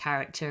temperament,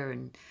 character,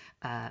 and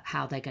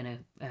how they're going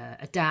to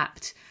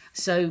adapt.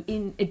 So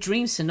in a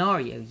dream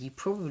scenario, you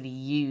probably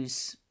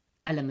use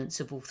elements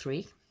of all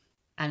three.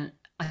 And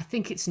I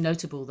think it's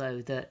notable,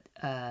 though,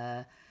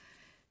 that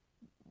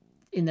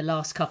in the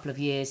last couple of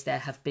years, there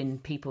have been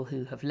people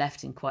who have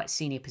left in quite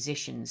senior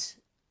positions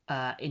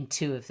in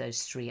two of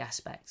those three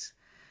aspects.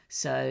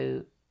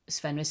 So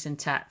Sven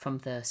Mislintat from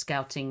the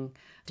scouting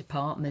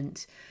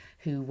department,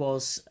 who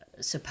was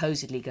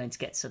supposedly going to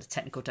get sort of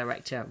technical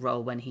director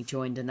role when he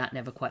joined, and that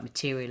never quite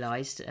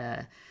materialized.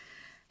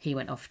 He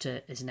went off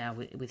is now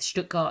with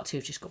Stuttgart, who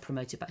have just got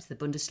promoted back to the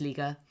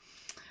Bundesliga.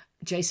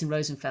 Jason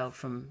Rosenfeld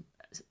from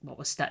what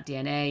was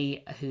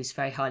StatDNA, who's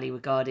very highly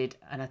regarded,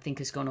 and I think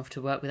has gone off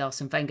to work with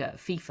Arsene Wenger at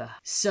FIFA.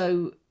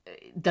 So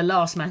the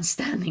last man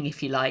standing,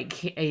 if you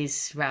like,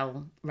 is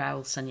Raul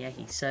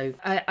Sanllehi. So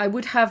I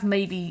would have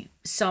maybe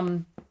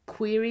some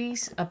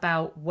queries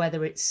about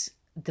whether it's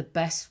the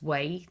best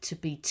way to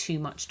be too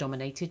much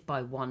dominated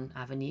by one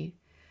avenue,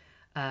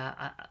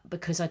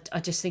 because I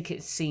just think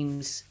it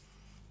seems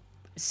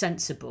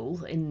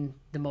sensible in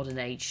the modern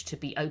age to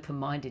be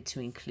open-minded to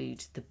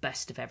include the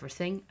best of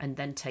everything and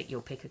then take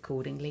your pick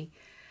accordingly.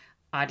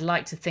 I'd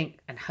like to think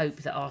and hope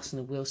that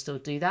Arsenal will still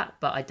do that,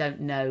 but I don't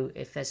know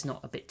if there's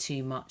not a bit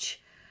too much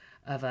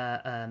of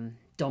a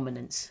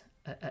dominance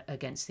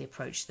against the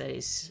approach that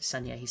is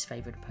Sanllehi's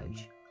favourite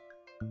approach.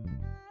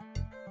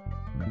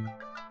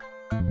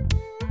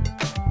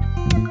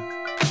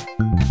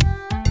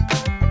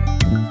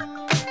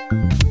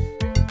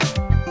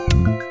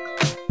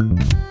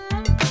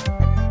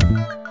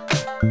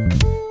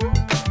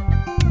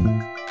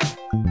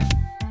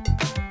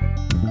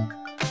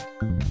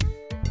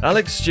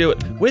 Alex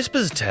Stewart,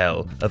 whispers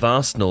tell of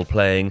Arsenal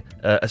playing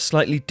a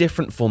slightly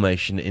different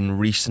formation in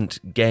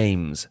recent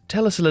games.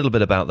 Tell us a little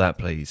bit about that,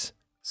 please.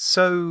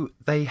 So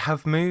they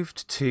have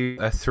moved to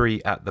a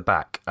three at the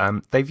back.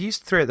 They've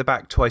used three at the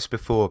back twice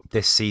before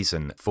this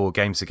season for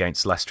games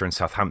against Leicester and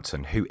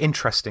Southampton, who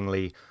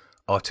interestingly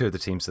are two of the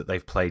teams that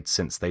they've played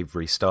since they've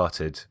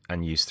restarted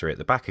and used three at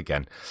the back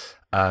again.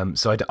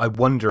 So I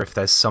wonder if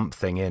there's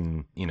something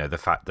in, the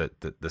fact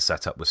that the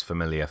setup was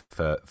familiar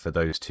for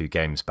those two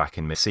games back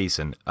in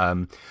mid-season.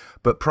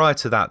 But prior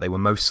to that, they were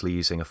mostly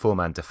using a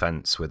four-man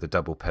defence with a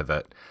double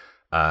pivot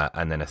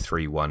and then a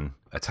 3-1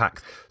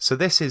 attack. So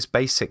this is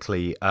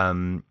basically,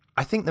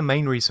 I think the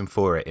main reason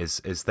for it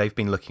is they've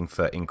been looking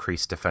for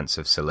increased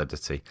defensive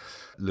solidity.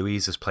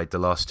 Luiz has played the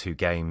last two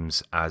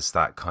games as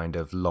that kind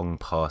of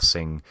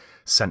long-passing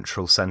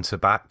central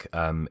centre-back.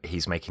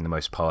 He's making the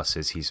most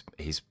passes.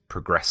 He's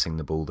progressing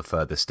the ball the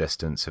furthest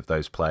distance of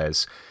those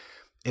players.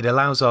 It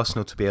allows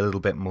Arsenal to be a little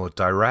bit more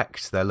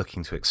direct. They're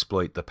looking to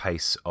exploit the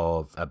pace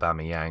of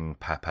Aubameyang,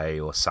 Pepe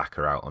or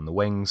Saka out on the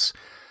wings.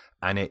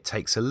 And it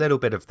takes a little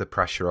bit of the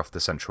pressure off the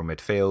central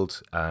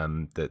midfield,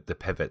 the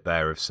pivot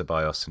there of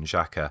Ceballos and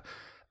Xhaka,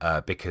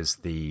 because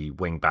the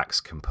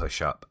wing-backs can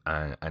push up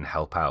and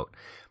help out.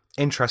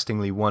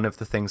 Interestingly, one of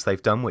the things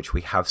they've done, which we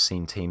have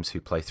seen teams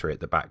who play three at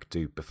the back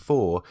do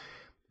before,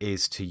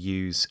 is to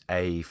use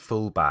a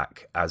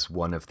full-back as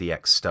one of the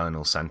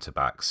external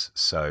centre-backs.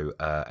 So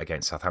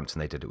against Southampton,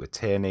 they did it with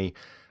Tierney.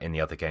 In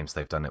the other games,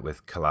 they've done it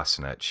with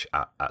Kolasinac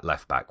at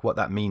left-back. What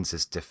that means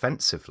is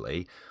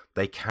defensively,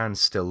 they can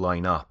still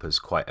line up as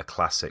quite a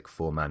classic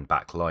four-man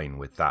back line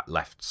with that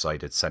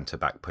left-sided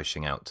centre-back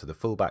pushing out to the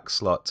full-back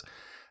slot.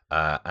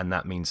 And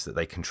that means that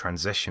they can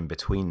transition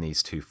between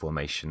these two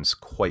formations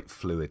quite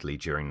fluidly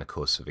during the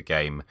course of a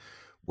game,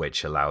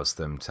 which allows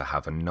them to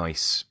have a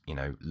nice,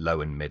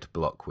 low and mid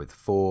block with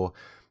four,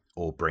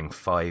 or bring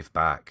five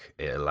back.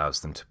 It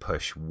allows them to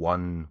push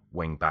one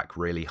wing back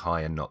really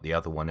high and not the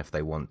other one if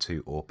they want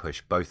to, or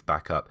push both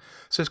back up.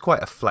 So it's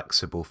quite a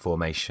flexible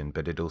formation,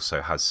 but it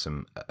also has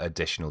some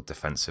additional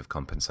defensive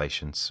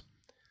compensations.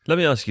 Let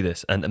me ask you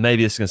this, and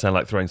maybe this is going to sound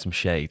like throwing some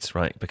shades,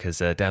 right? Because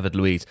David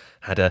Luiz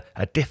had a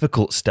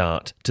difficult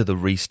start to the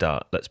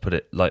restart, let's put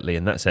it lightly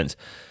in that sense.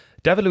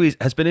 David Luiz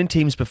has been in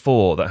teams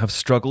before that have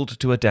struggled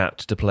to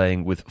adapt to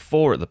playing with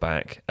four at the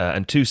back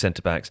and two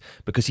centre-backs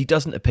because he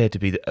doesn't appear to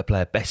be a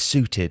player best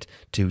suited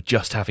to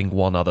just having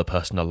one other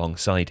person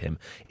alongside him.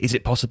 Is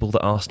it possible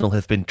that Arsenal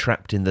have been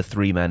trapped in the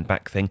three-man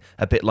back thing,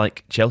 a bit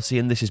like Chelsea,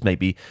 and this is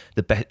maybe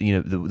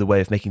the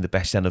way of making the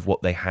best out of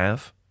what they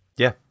have?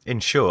 Yeah, in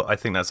short, I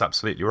think that's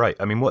absolutely right.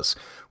 I mean, what's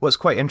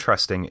quite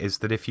interesting is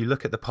that if you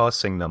look at the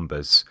passing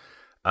numbers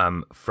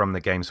from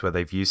the games where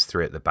they've used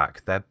three at the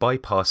back, they're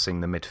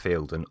bypassing the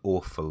midfield an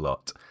awful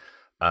lot.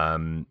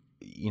 There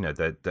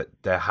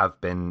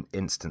have been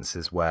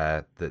instances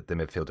where the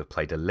midfield have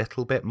played a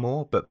little bit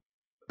more, but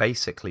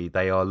basically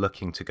they are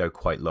looking to go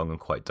quite long and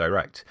quite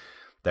direct.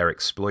 They're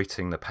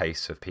exploiting the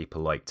pace of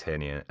people like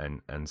Tierney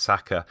and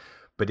Saka,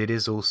 But it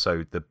is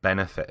also the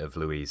benefit of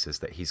Luiz is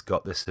that he's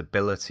got this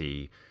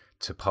ability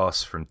to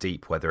pass from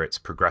deep, whether it's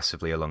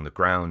progressively along the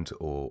ground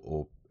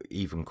or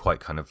even quite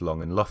kind of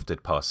long and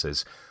lofted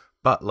passes.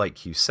 But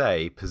like you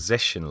say,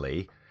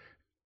 positionally,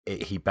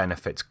 he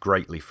benefits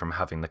greatly from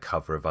having the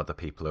cover of other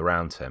people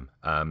around him.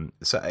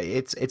 So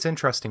it's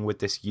interesting with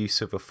this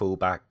use of a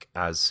fullback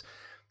as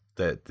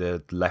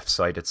the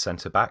left-sided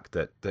centre-back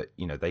that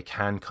they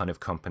can kind of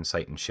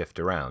compensate and shift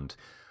around.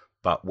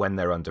 But when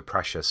they're under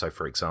pressure, so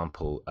for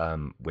example,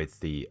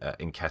 with the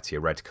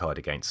Nketiah red card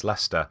against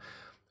Leicester,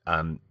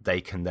 they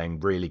can then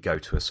really go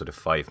to a sort of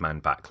 5-man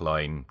back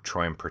line,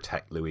 try and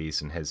protect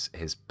Luiz and his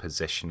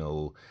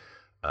positional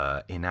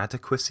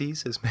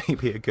inadequacies is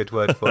maybe a good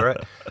word for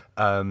it.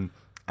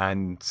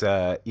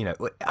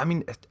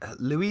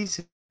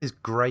 Luiz is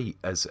great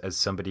as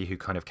somebody who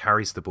kind of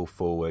carries the ball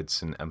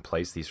forwards and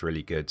plays these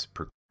really good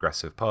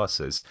progressive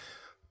passes.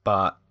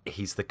 But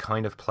he's the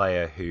kind of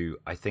player who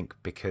I think,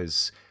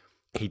 because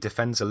he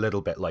defends a little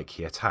bit like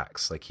he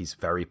attacks, like he's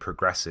very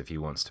progressive. He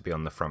wants to be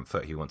on the front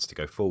foot. He wants to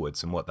go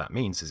forwards. And what that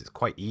means is it's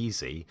quite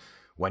easy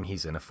when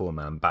he's in a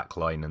 4-man back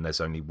line and there's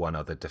only one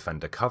other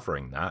defender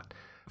covering that,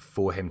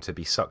 for him to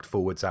be sucked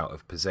forwards out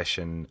of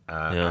position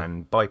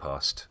and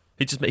bypassed.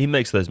 He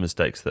makes those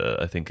mistakes that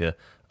I think are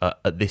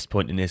at this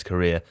point in his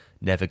career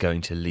never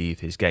going to leave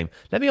his game.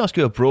 Let me ask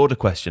you a broader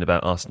question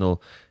about Arsenal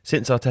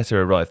since Arteta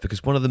arrived,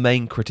 because one of the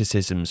main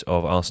criticisms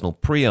of Arsenal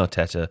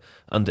pre-Arteta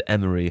under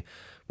Emery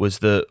was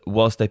that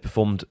whilst they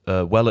performed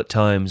well at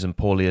times and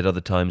poorly at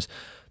other times,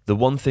 the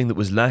one thing that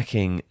was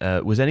lacking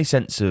was any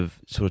sense of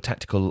sort of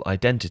tactical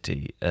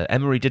identity.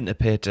 Emery didn't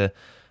appear to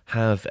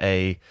have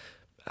an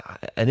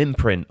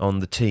imprint on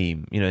the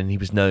team, and he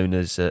was known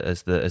as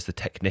the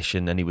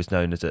technician, and he was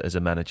known as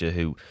a manager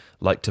who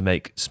liked to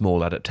make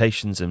small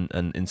adaptations and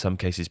in some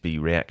cases be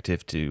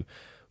reactive to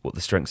what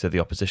the strengths of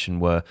the opposition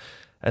were.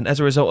 And as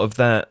a result of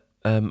that,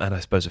 and I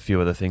suppose a few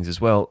other things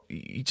as well,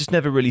 you just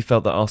never really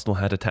felt that Arsenal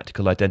had a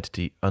tactical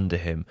identity under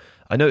him.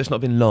 I know it's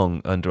not been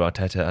long under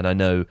Arteta, and I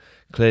know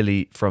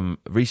clearly from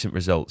recent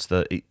results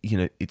that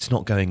it's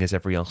not going as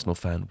every Arsenal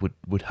fan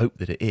would hope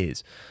that it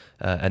is,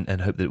 and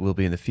hope that it will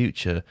be in the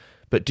future.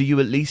 But do you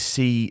at least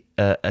see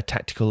a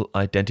tactical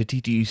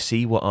identity? Do you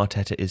see what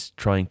Arteta is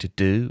trying to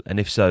do? And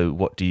if so,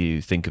 what do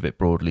you think of it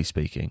broadly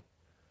speaking?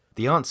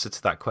 The answer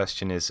to that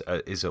question is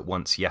at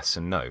once yes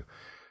and no.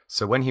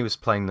 So when he was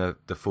playing the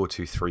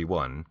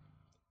 4-2-3-1,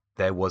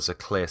 there was a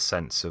clear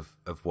sense of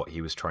what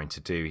he was trying to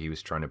do. He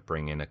was trying to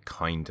bring in a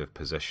kind of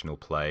positional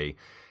play.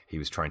 He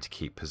was trying to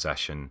keep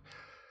possession.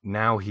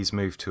 Now he's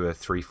moved to a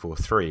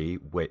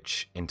 3-4-3,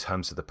 which in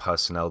terms of the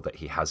personnel that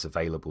he has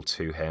available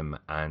to him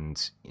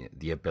and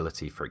the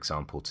ability, for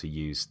example, to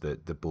use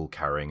the ball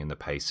carrying and the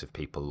pace of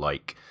people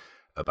like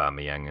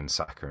Aubameyang and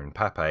Saka and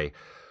Pepe,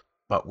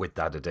 but with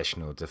that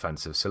additional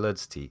defensive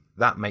solidity,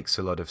 that makes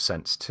a lot of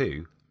sense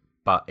too.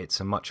 But it's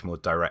a much more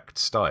direct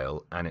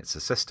style and it's a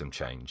system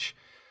change.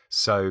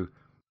 So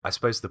I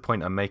suppose the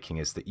point I'm making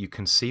is that you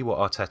can see what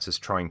Arteta's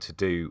trying to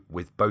do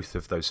with both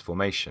of those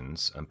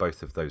formations and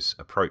both of those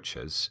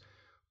approaches,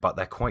 but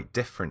they're quite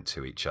different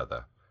to each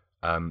other.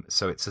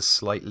 So it's a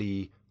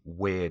slightly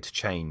weird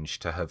change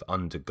to have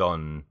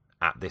undergone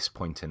at this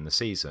point in the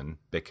season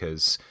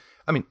because,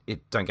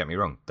 don't get me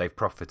wrong, they've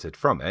profited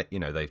from it.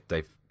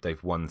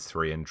 They've won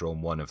 3 and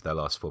drawn 1 of their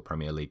last 4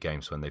 Premier League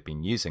games when they've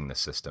been using this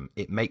system.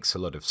 It makes a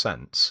lot of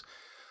sense,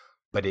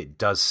 but it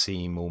does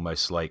seem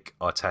almost like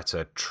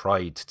Arteta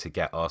tried to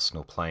get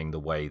Arsenal playing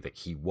the way that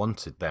he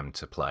wanted them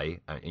to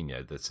play.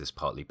 This is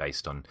partly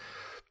based on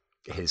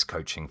his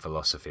coaching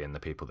philosophy and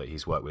the people that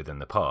he's worked with in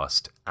the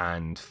past,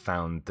 and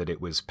found that it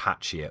was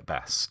patchy at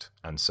best.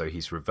 And so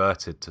he's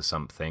reverted to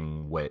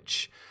something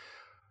which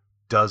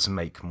does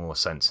make more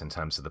sense in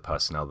terms of the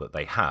personnel that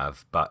they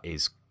have, but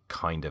is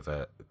kind of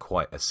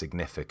quite a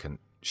significant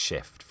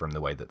shift from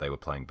the way that they were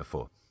playing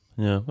before.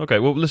 Yeah. Okay.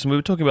 Well, listen, we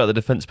were talking about the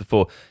defence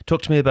before.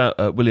 Talk to me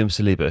about William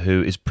Saliba,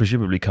 who is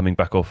presumably coming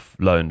back off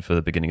loan for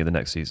the beginning of the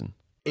next season.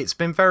 It's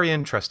been very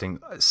interesting.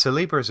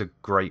 Saliba is a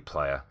great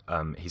player.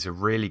 He's a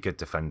really good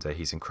defender.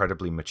 He's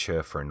incredibly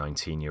mature for a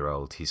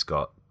 19-year-old. He's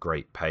got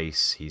great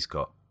pace. He's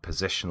got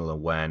positional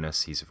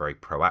awareness. He's a very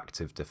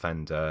proactive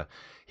defender.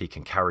 He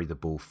can carry the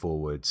ball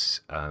forwards.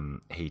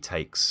 He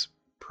takes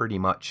pretty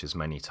much as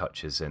many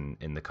touches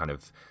in the kind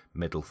of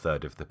middle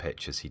third of the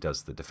pitch as he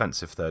does the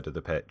defensive third of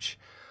the pitch.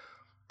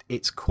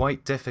 It's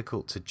quite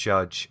difficult to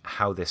judge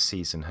how this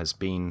season has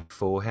been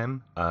for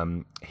him.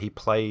 He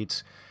played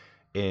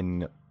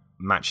in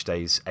match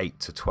days 8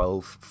 to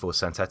 12 for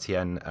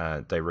Saint-Etienne.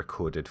 They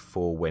recorded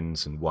 4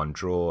 wins and 1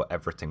 draw.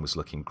 Everything was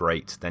looking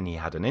great. Then he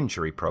had an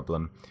injury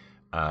problem,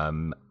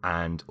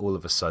 and all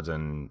of a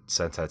sudden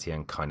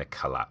Saint-Etienne kind of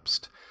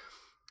collapsed.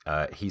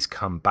 He's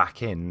come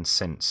back in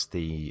since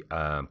the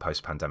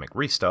post-pandemic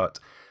restart,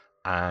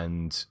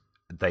 and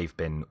they've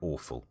been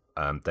awful.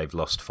 They've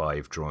lost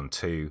 5, drawn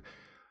 2.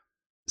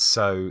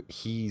 So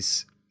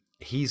he's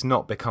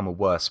not become a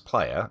worse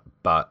player,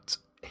 but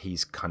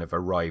he's kind of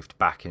arrived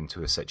back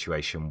into a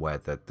situation where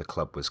the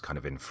club was kind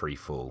of in free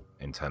fall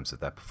in terms of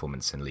their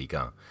performance in Ligue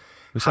 1.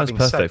 It sounds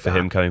perfect for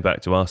him coming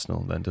back to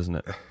Arsenal then, doesn't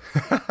it?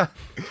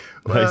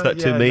 Well, is that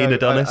too mean, no,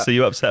 Adonis? Are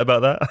you upset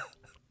about that?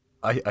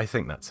 I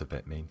think that's a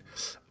bit mean.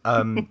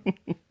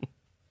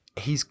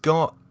 He's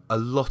got a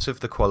lot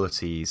of the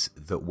qualities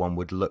that one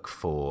would look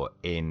for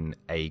in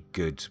a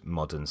good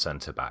modern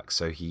centre-back.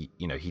 So he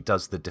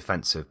does the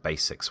defensive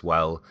basics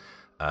well.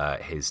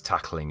 His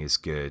tackling is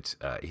good.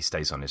 He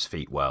stays on his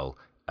feet well.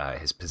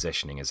 His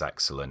positioning is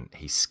excellent.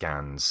 He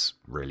scans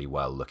really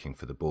well looking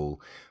for the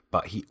ball.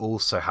 But he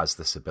also has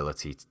this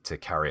ability to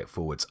carry it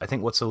forwards. I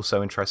think what's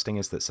also interesting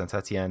is that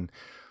Saint-Etienne,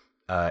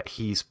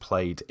 he's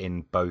played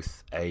in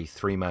both a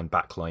 3-man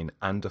backline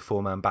and a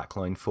 4-man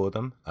backline for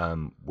them,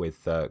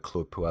 with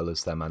Claude Puel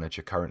as their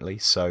manager currently.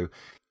 So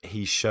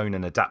he's shown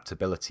an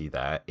adaptability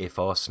there. If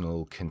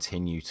Arsenal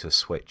continue to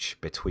switch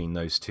between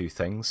those two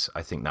things,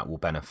 I think that will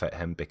benefit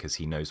him because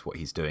he knows what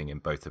he's doing in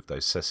both of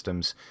those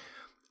systems.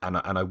 And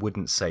I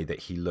wouldn't say that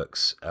he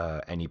looks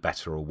any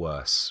better or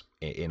worse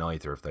in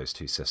either of those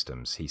two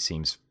systems. He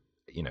seems,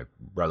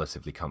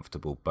 relatively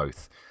comfortable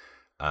both.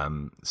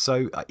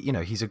 So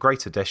he's a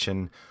great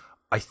addition.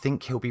 I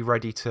think he'll be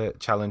ready to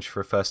challenge for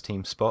a first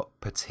team spot,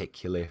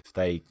 particularly if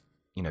they,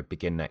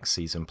 begin next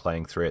season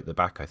playing three at the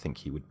back. I think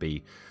he would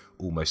be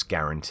almost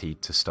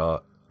guaranteed to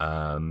start.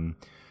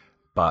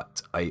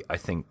 But I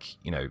think,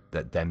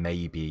 that there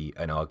may be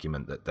an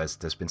argument that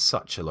there's been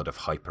such a lot of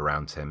hype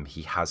around him.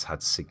 He has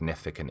had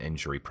significant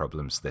injury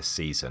problems this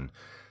season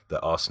that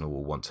Arsenal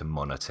will want to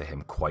monitor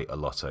him quite a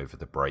lot over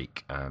the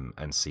break,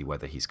 and see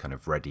whether he's kind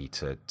of ready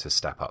to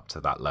step up to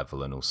that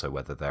level, and also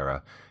whether there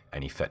are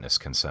any fitness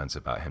concerns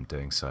about him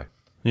doing so.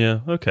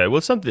 Yeah, okay. Well,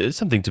 it's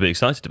something to be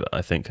excited about,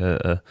 I think,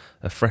 a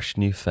fresh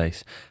new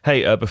face.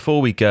 Hey,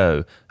 before we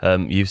go,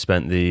 you've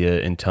spent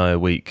the entire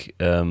week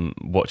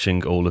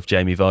watching all of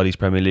Jamie Vardy's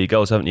Premier League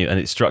goals, haven't you? And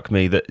it struck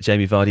me that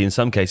Jamie Vardy, in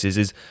some cases,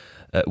 is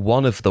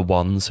one of the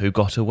ones who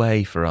got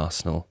away for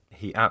Arsenal.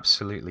 He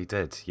absolutely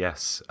did,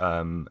 yes.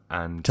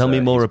 And tell me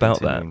more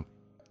about that.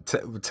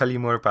 Tell you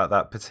more about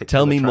that particular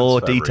Tell me more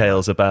transfer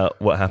details rumor.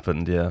 about what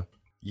happened, yeah.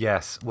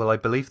 Yes, well, I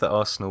believe that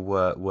Arsenal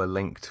were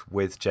linked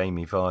with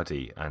Jamie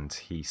Vardy, and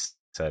he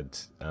said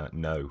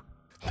no.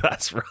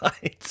 That's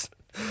right.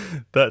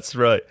 That's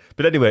right.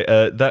 But anyway,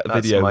 that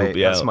video will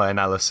be out. That's my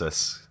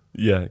analysis.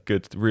 Yeah,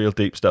 good, real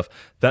deep stuff.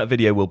 That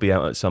video will be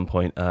out at some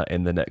point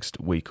in the next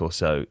week or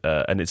so,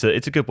 and it's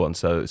a good one.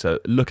 So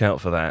look out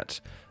for that,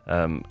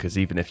 because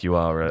even if you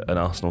are an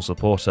Arsenal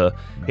supporter,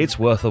 it's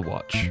worth a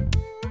watch.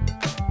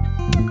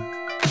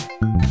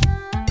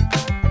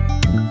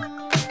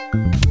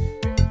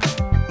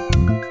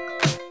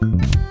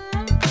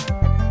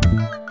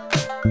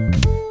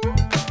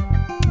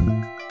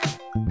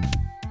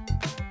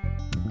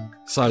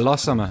 So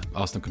last summer,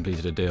 Arsenal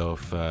completed a deal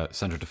for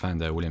central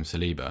defender William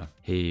Saliba.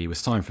 He was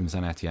signed from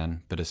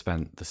Saint-Etienne, but has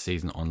spent the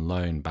season on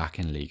loan back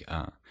in Ligue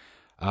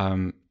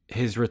 1.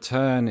 His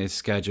return is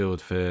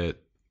scheduled for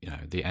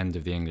the end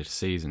of the English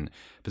season.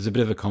 There's a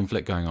bit of a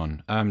conflict going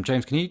on.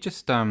 James, can you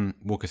just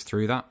walk us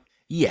through that?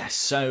 Yes,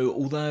 so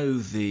although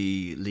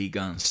the Ligue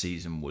 1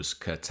 season was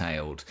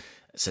curtailed,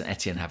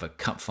 Saint-Etienne have a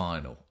cup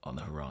final on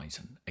the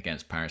horizon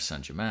against Paris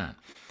Saint-Germain.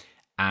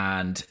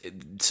 And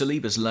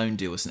Saliba's loan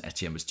deal with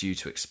Saint-Etienne was due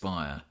to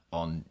expire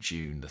on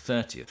June the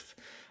 30th.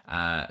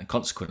 And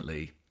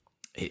consequently,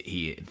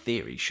 he, in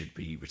theory, should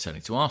be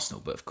returning to Arsenal.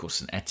 But of course,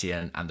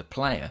 Saint-Etienne and the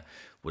player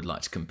would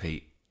like to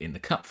compete in the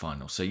cup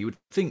final. So you would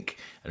think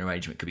an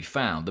arrangement could be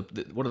found.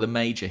 One of the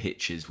major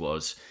hitches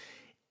was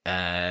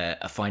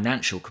a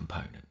financial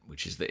component,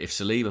 which is that if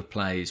Saliba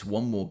plays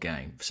one more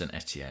game for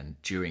Saint-Etienne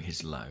during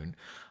his loan,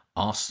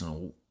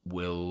 Arsenal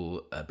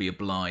will be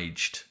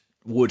obliged...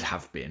 would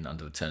have been,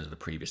 under the terms of the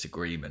previous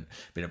agreement,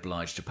 been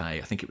obliged to pay,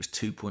 I think it was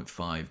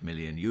 2.5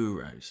 million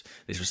euros.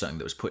 This was something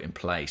that was put in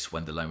place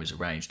when the loan was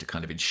arranged to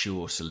kind of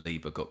ensure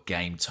Saliba got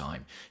game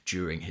time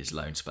during his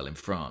loan spell in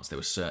France. There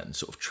were certain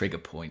sort of trigger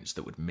points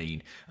that would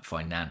mean a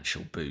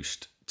financial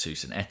boost to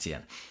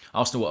Saint-Etienne.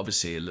 Arsenal were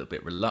obviously a little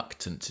bit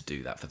reluctant to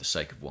do that for the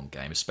sake of one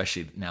game,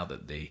 especially now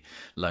that the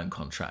loan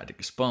contract had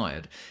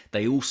expired.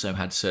 They also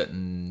had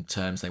certain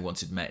terms they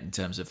wanted met in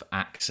terms of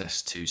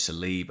access to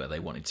Saliba. They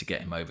wanted to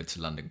get him over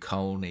to London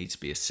Colney to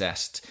be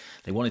assessed.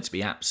 They wanted to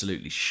be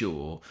absolutely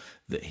sure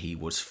that he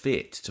was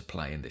fit to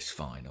play in this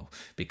final,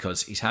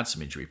 because he's had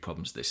some injury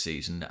problems this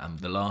season, and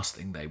the last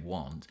thing they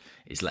want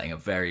is letting a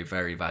very,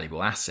 very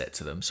valuable asset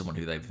to them, someone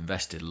who they've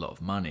invested a lot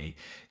of money,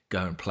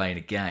 go and play in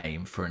a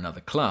game for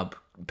another club,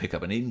 pick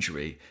up an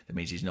injury that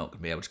means he's not going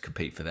to be able to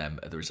compete for them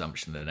at the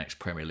resumption of the next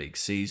Premier League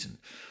season.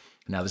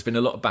 Now, there's been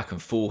a lot of back and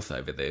forth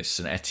over this,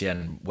 and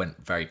Etienne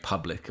went very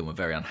public and were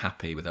very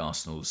unhappy with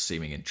Arsenal's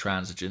seeming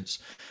intransigence.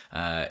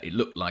 It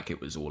looked like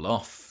it was all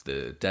off,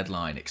 the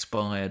deadline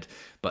expired,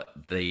 but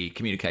the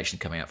communication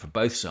coming out from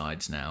both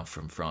sides now,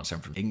 from France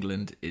and from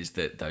England, is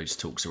that those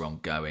talks are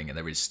ongoing and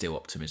there is still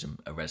optimism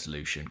a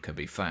resolution can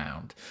be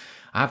found.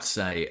 I have to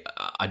say,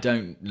 I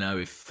don't know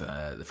if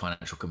the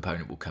financial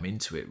component will come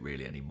into it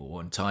really anymore,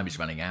 and time is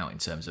running out in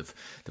terms of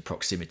the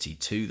proximity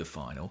to the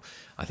final.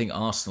 I think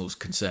Arsenal's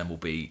concern will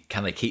be,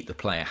 can they keep the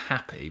player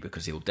happy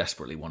because he'll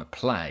desperately want to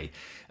play,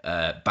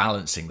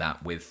 balancing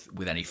that with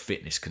any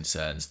fitness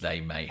concerns they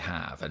may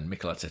have. And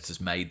Mikel Arteta's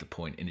made the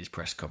point in his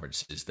press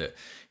conferences that,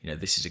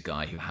 this is a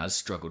guy who has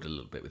struggled a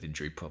little bit with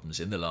injury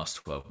problems in the last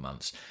 12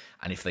 months.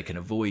 And if they can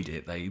avoid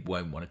it, they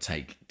won't want to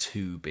take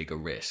too big a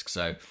risk.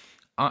 So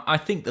I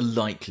think the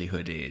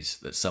likelihood is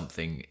that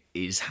something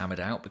is hammered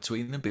out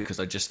between them,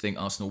 because I just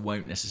think Arsenal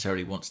won't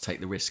necessarily want to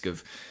take the risk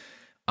of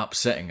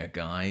upsetting a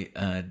guy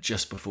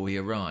just before he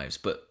arrives.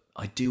 But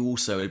I do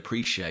also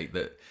appreciate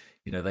that,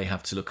 they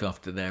have to look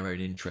after their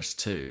own interests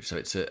too. So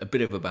it's a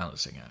bit of a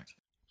balancing act.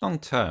 Long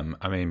term,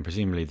 I mean,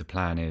 presumably the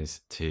plan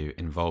is to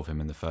involve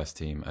him in the first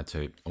team,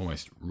 to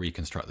almost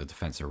reconstruct the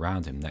defence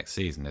around him next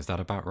season. Is that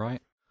about right?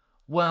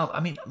 Well, I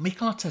mean,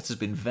 Mikel Arteta's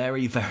been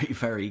very, very,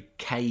 very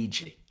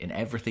cagey in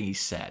everything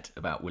he's said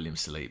about William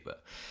Saliba.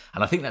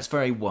 And I think that's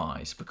very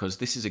wise, because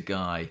this is a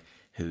guy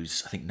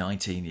who's, I think,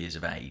 19 years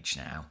of age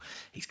now.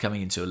 He's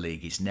coming into a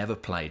league he's never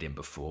played in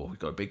before. He's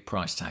got a big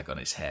price tag on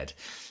his head.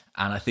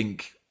 And I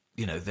think,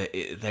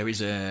 there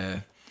is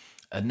a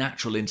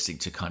natural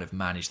instinct to kind of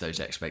manage those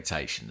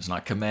expectations. And I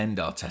commend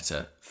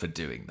Arteta for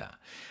doing that.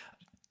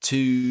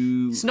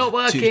 It's not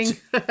working.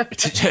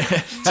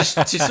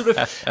 To sort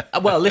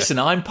of, well, listen,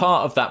 I'm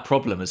part of that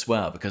problem as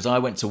well, because I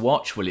went to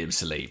watch William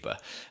Saliba.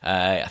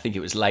 I think it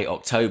was late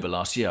October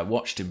last year. I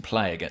watched him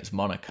play against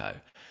Monaco,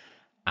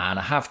 and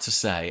I have to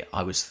say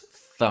I was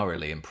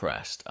thoroughly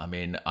impressed. I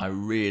mean, I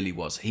really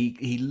was.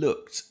 He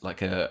looked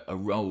like a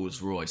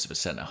Rolls Royce of a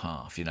centre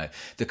half.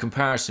 The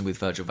comparison with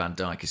Virgil van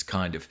Dijk is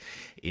kind of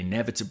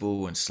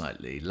inevitable and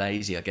slightly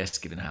lazy, I guess,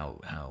 given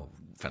how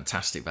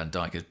fantastic Van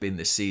Dijk has been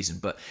this season,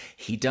 but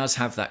he does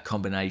have that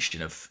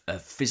combination of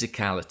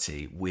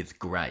physicality with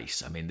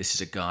grace. I mean, this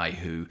is a guy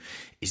who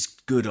is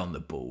good on the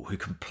ball, who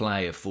can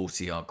play a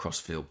 40-yard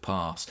crossfield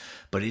pass,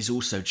 but is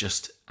also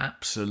just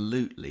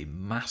absolutely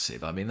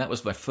massive. I mean, that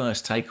was my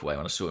first takeaway when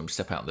I saw him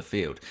step out on the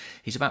field.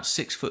 He's about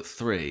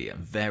 6'3" and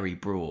very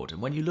broad.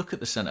 And when you look at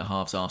the centre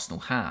halves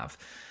Arsenal have,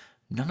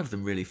 none of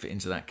them really fit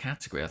into that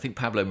category. I think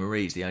Pablo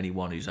Mari is the only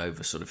one who's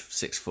over sort of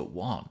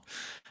 6'1".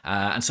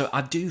 And so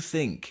I do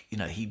think,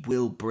 he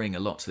will bring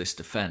a lot to this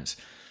defence.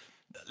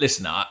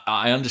 Listen,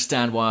 I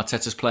understand why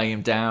Arteta's playing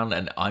him down,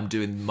 and I'm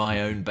doing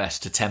my own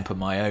best to temper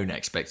my own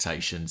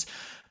expectations.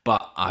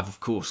 But I've, of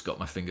course, got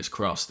my fingers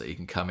crossed that he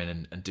can come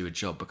in and do a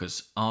job,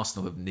 because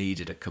Arsenal have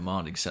needed a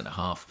commanding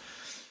centre-half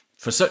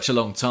for such a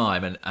long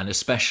time, and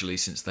especially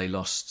since they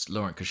lost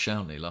Laurent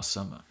Koscielny last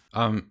summer.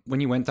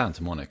 When you went down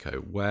to Monaco,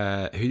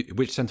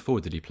 which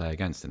centre-forward did he play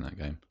against in that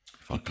game?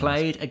 He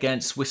played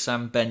against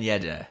Wissam Ben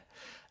Yedder.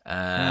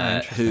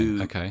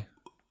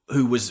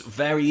 Who was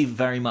very,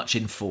 very much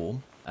in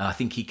form. I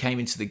think he came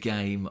into the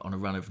game on a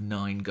run of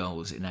 9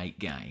 goals in 8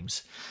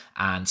 games,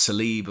 and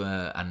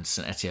Saliba and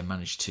St Etienne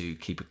managed to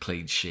keep a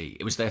clean sheet.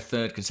 It was their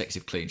 3rd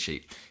consecutive clean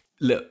sheet.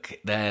 Look,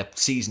 their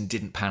season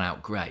didn't pan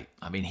out great.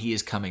 I mean, he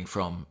is coming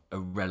from a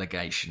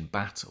relegation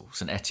battle.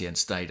 St Etienne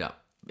stayed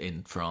up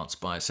in France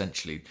by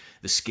essentially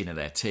the skin of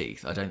their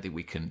teeth. I don't think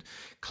we can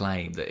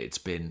claim that it's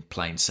been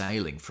plain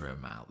sailing for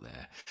him out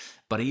there.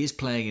 But he is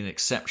playing an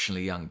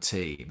exceptionally young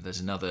team. There's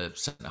another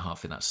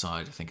centre-half in that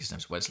side. I think his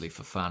name's Wesley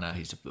Fofana.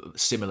 He's a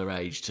similar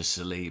age to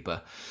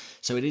Saliba.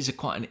 So it is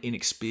quite an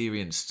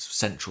inexperienced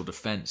central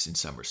defence in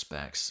some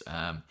respects,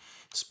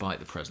 despite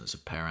the presence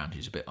of Perrin,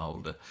 who's a bit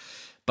older.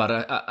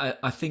 But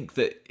I think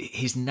that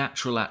his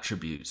natural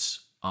attributes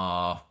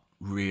are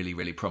really,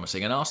 really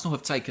promising. And Arsenal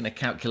have taken a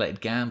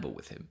calculated gamble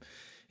with him.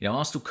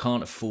 Arsenal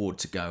can't afford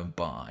to go and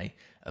buy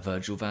a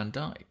Virgil van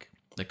Dijk.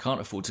 They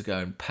can't afford to go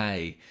and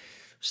pay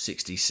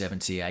 60,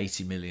 70,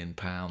 80 million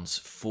pounds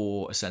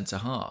for a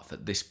centre-half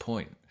at this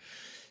point.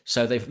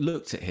 So they've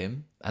looked at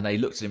him, and they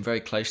looked at him very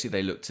closely.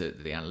 They looked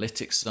at the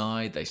analytics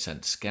side. They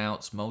sent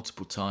scouts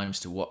multiple times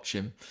to watch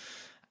him.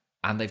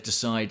 And they've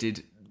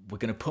decided, we're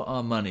going to put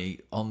our money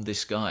on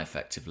this guy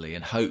effectively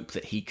and hope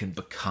that he can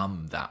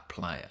become that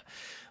player.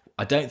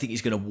 I don't think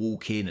he's going to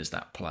walk in as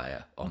that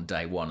player on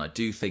day one. I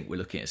do think we're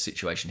looking at a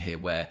situation here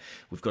where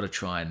we've got to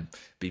try and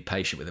be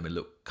patient with him and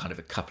look kind of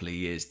a couple of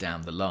years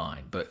down the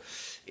line. But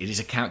it is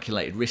a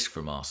calculated risk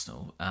from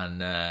Arsenal.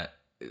 And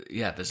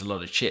there's a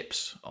lot of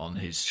chips on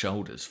his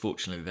shoulders.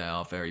 Fortunately, they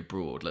are very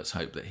broad. Let's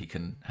hope that he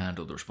can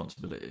handle the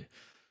responsibility.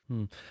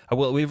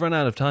 Well, we've run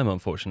out of time,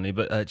 unfortunately,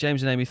 but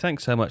James and Amy,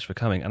 thanks so much for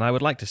coming. And I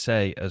would like to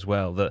say as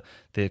well that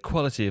the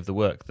quality of the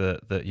work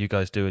that you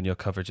guys do in your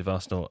coverage of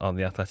Arsenal on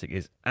The Athletic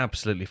is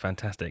absolutely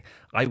fantastic.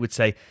 I would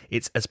say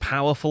it's as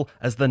powerful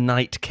as The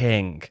Night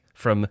King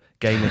from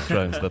Game of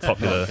Thrones, the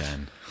popular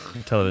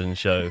television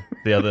show.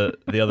 The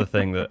other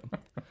thing that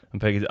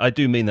I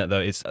do mean that,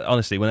 though. It's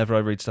honestly, whenever I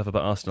read stuff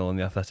about Arsenal on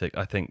The Athletic,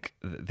 I think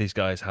these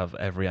guys have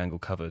every angle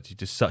covered. You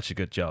do such a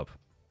good job.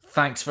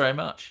 Thanks very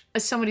much.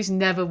 As someone who's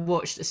never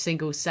watched a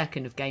single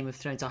second of Game of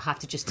Thrones, I'll have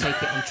to just take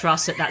it on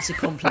trust that that's a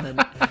compliment.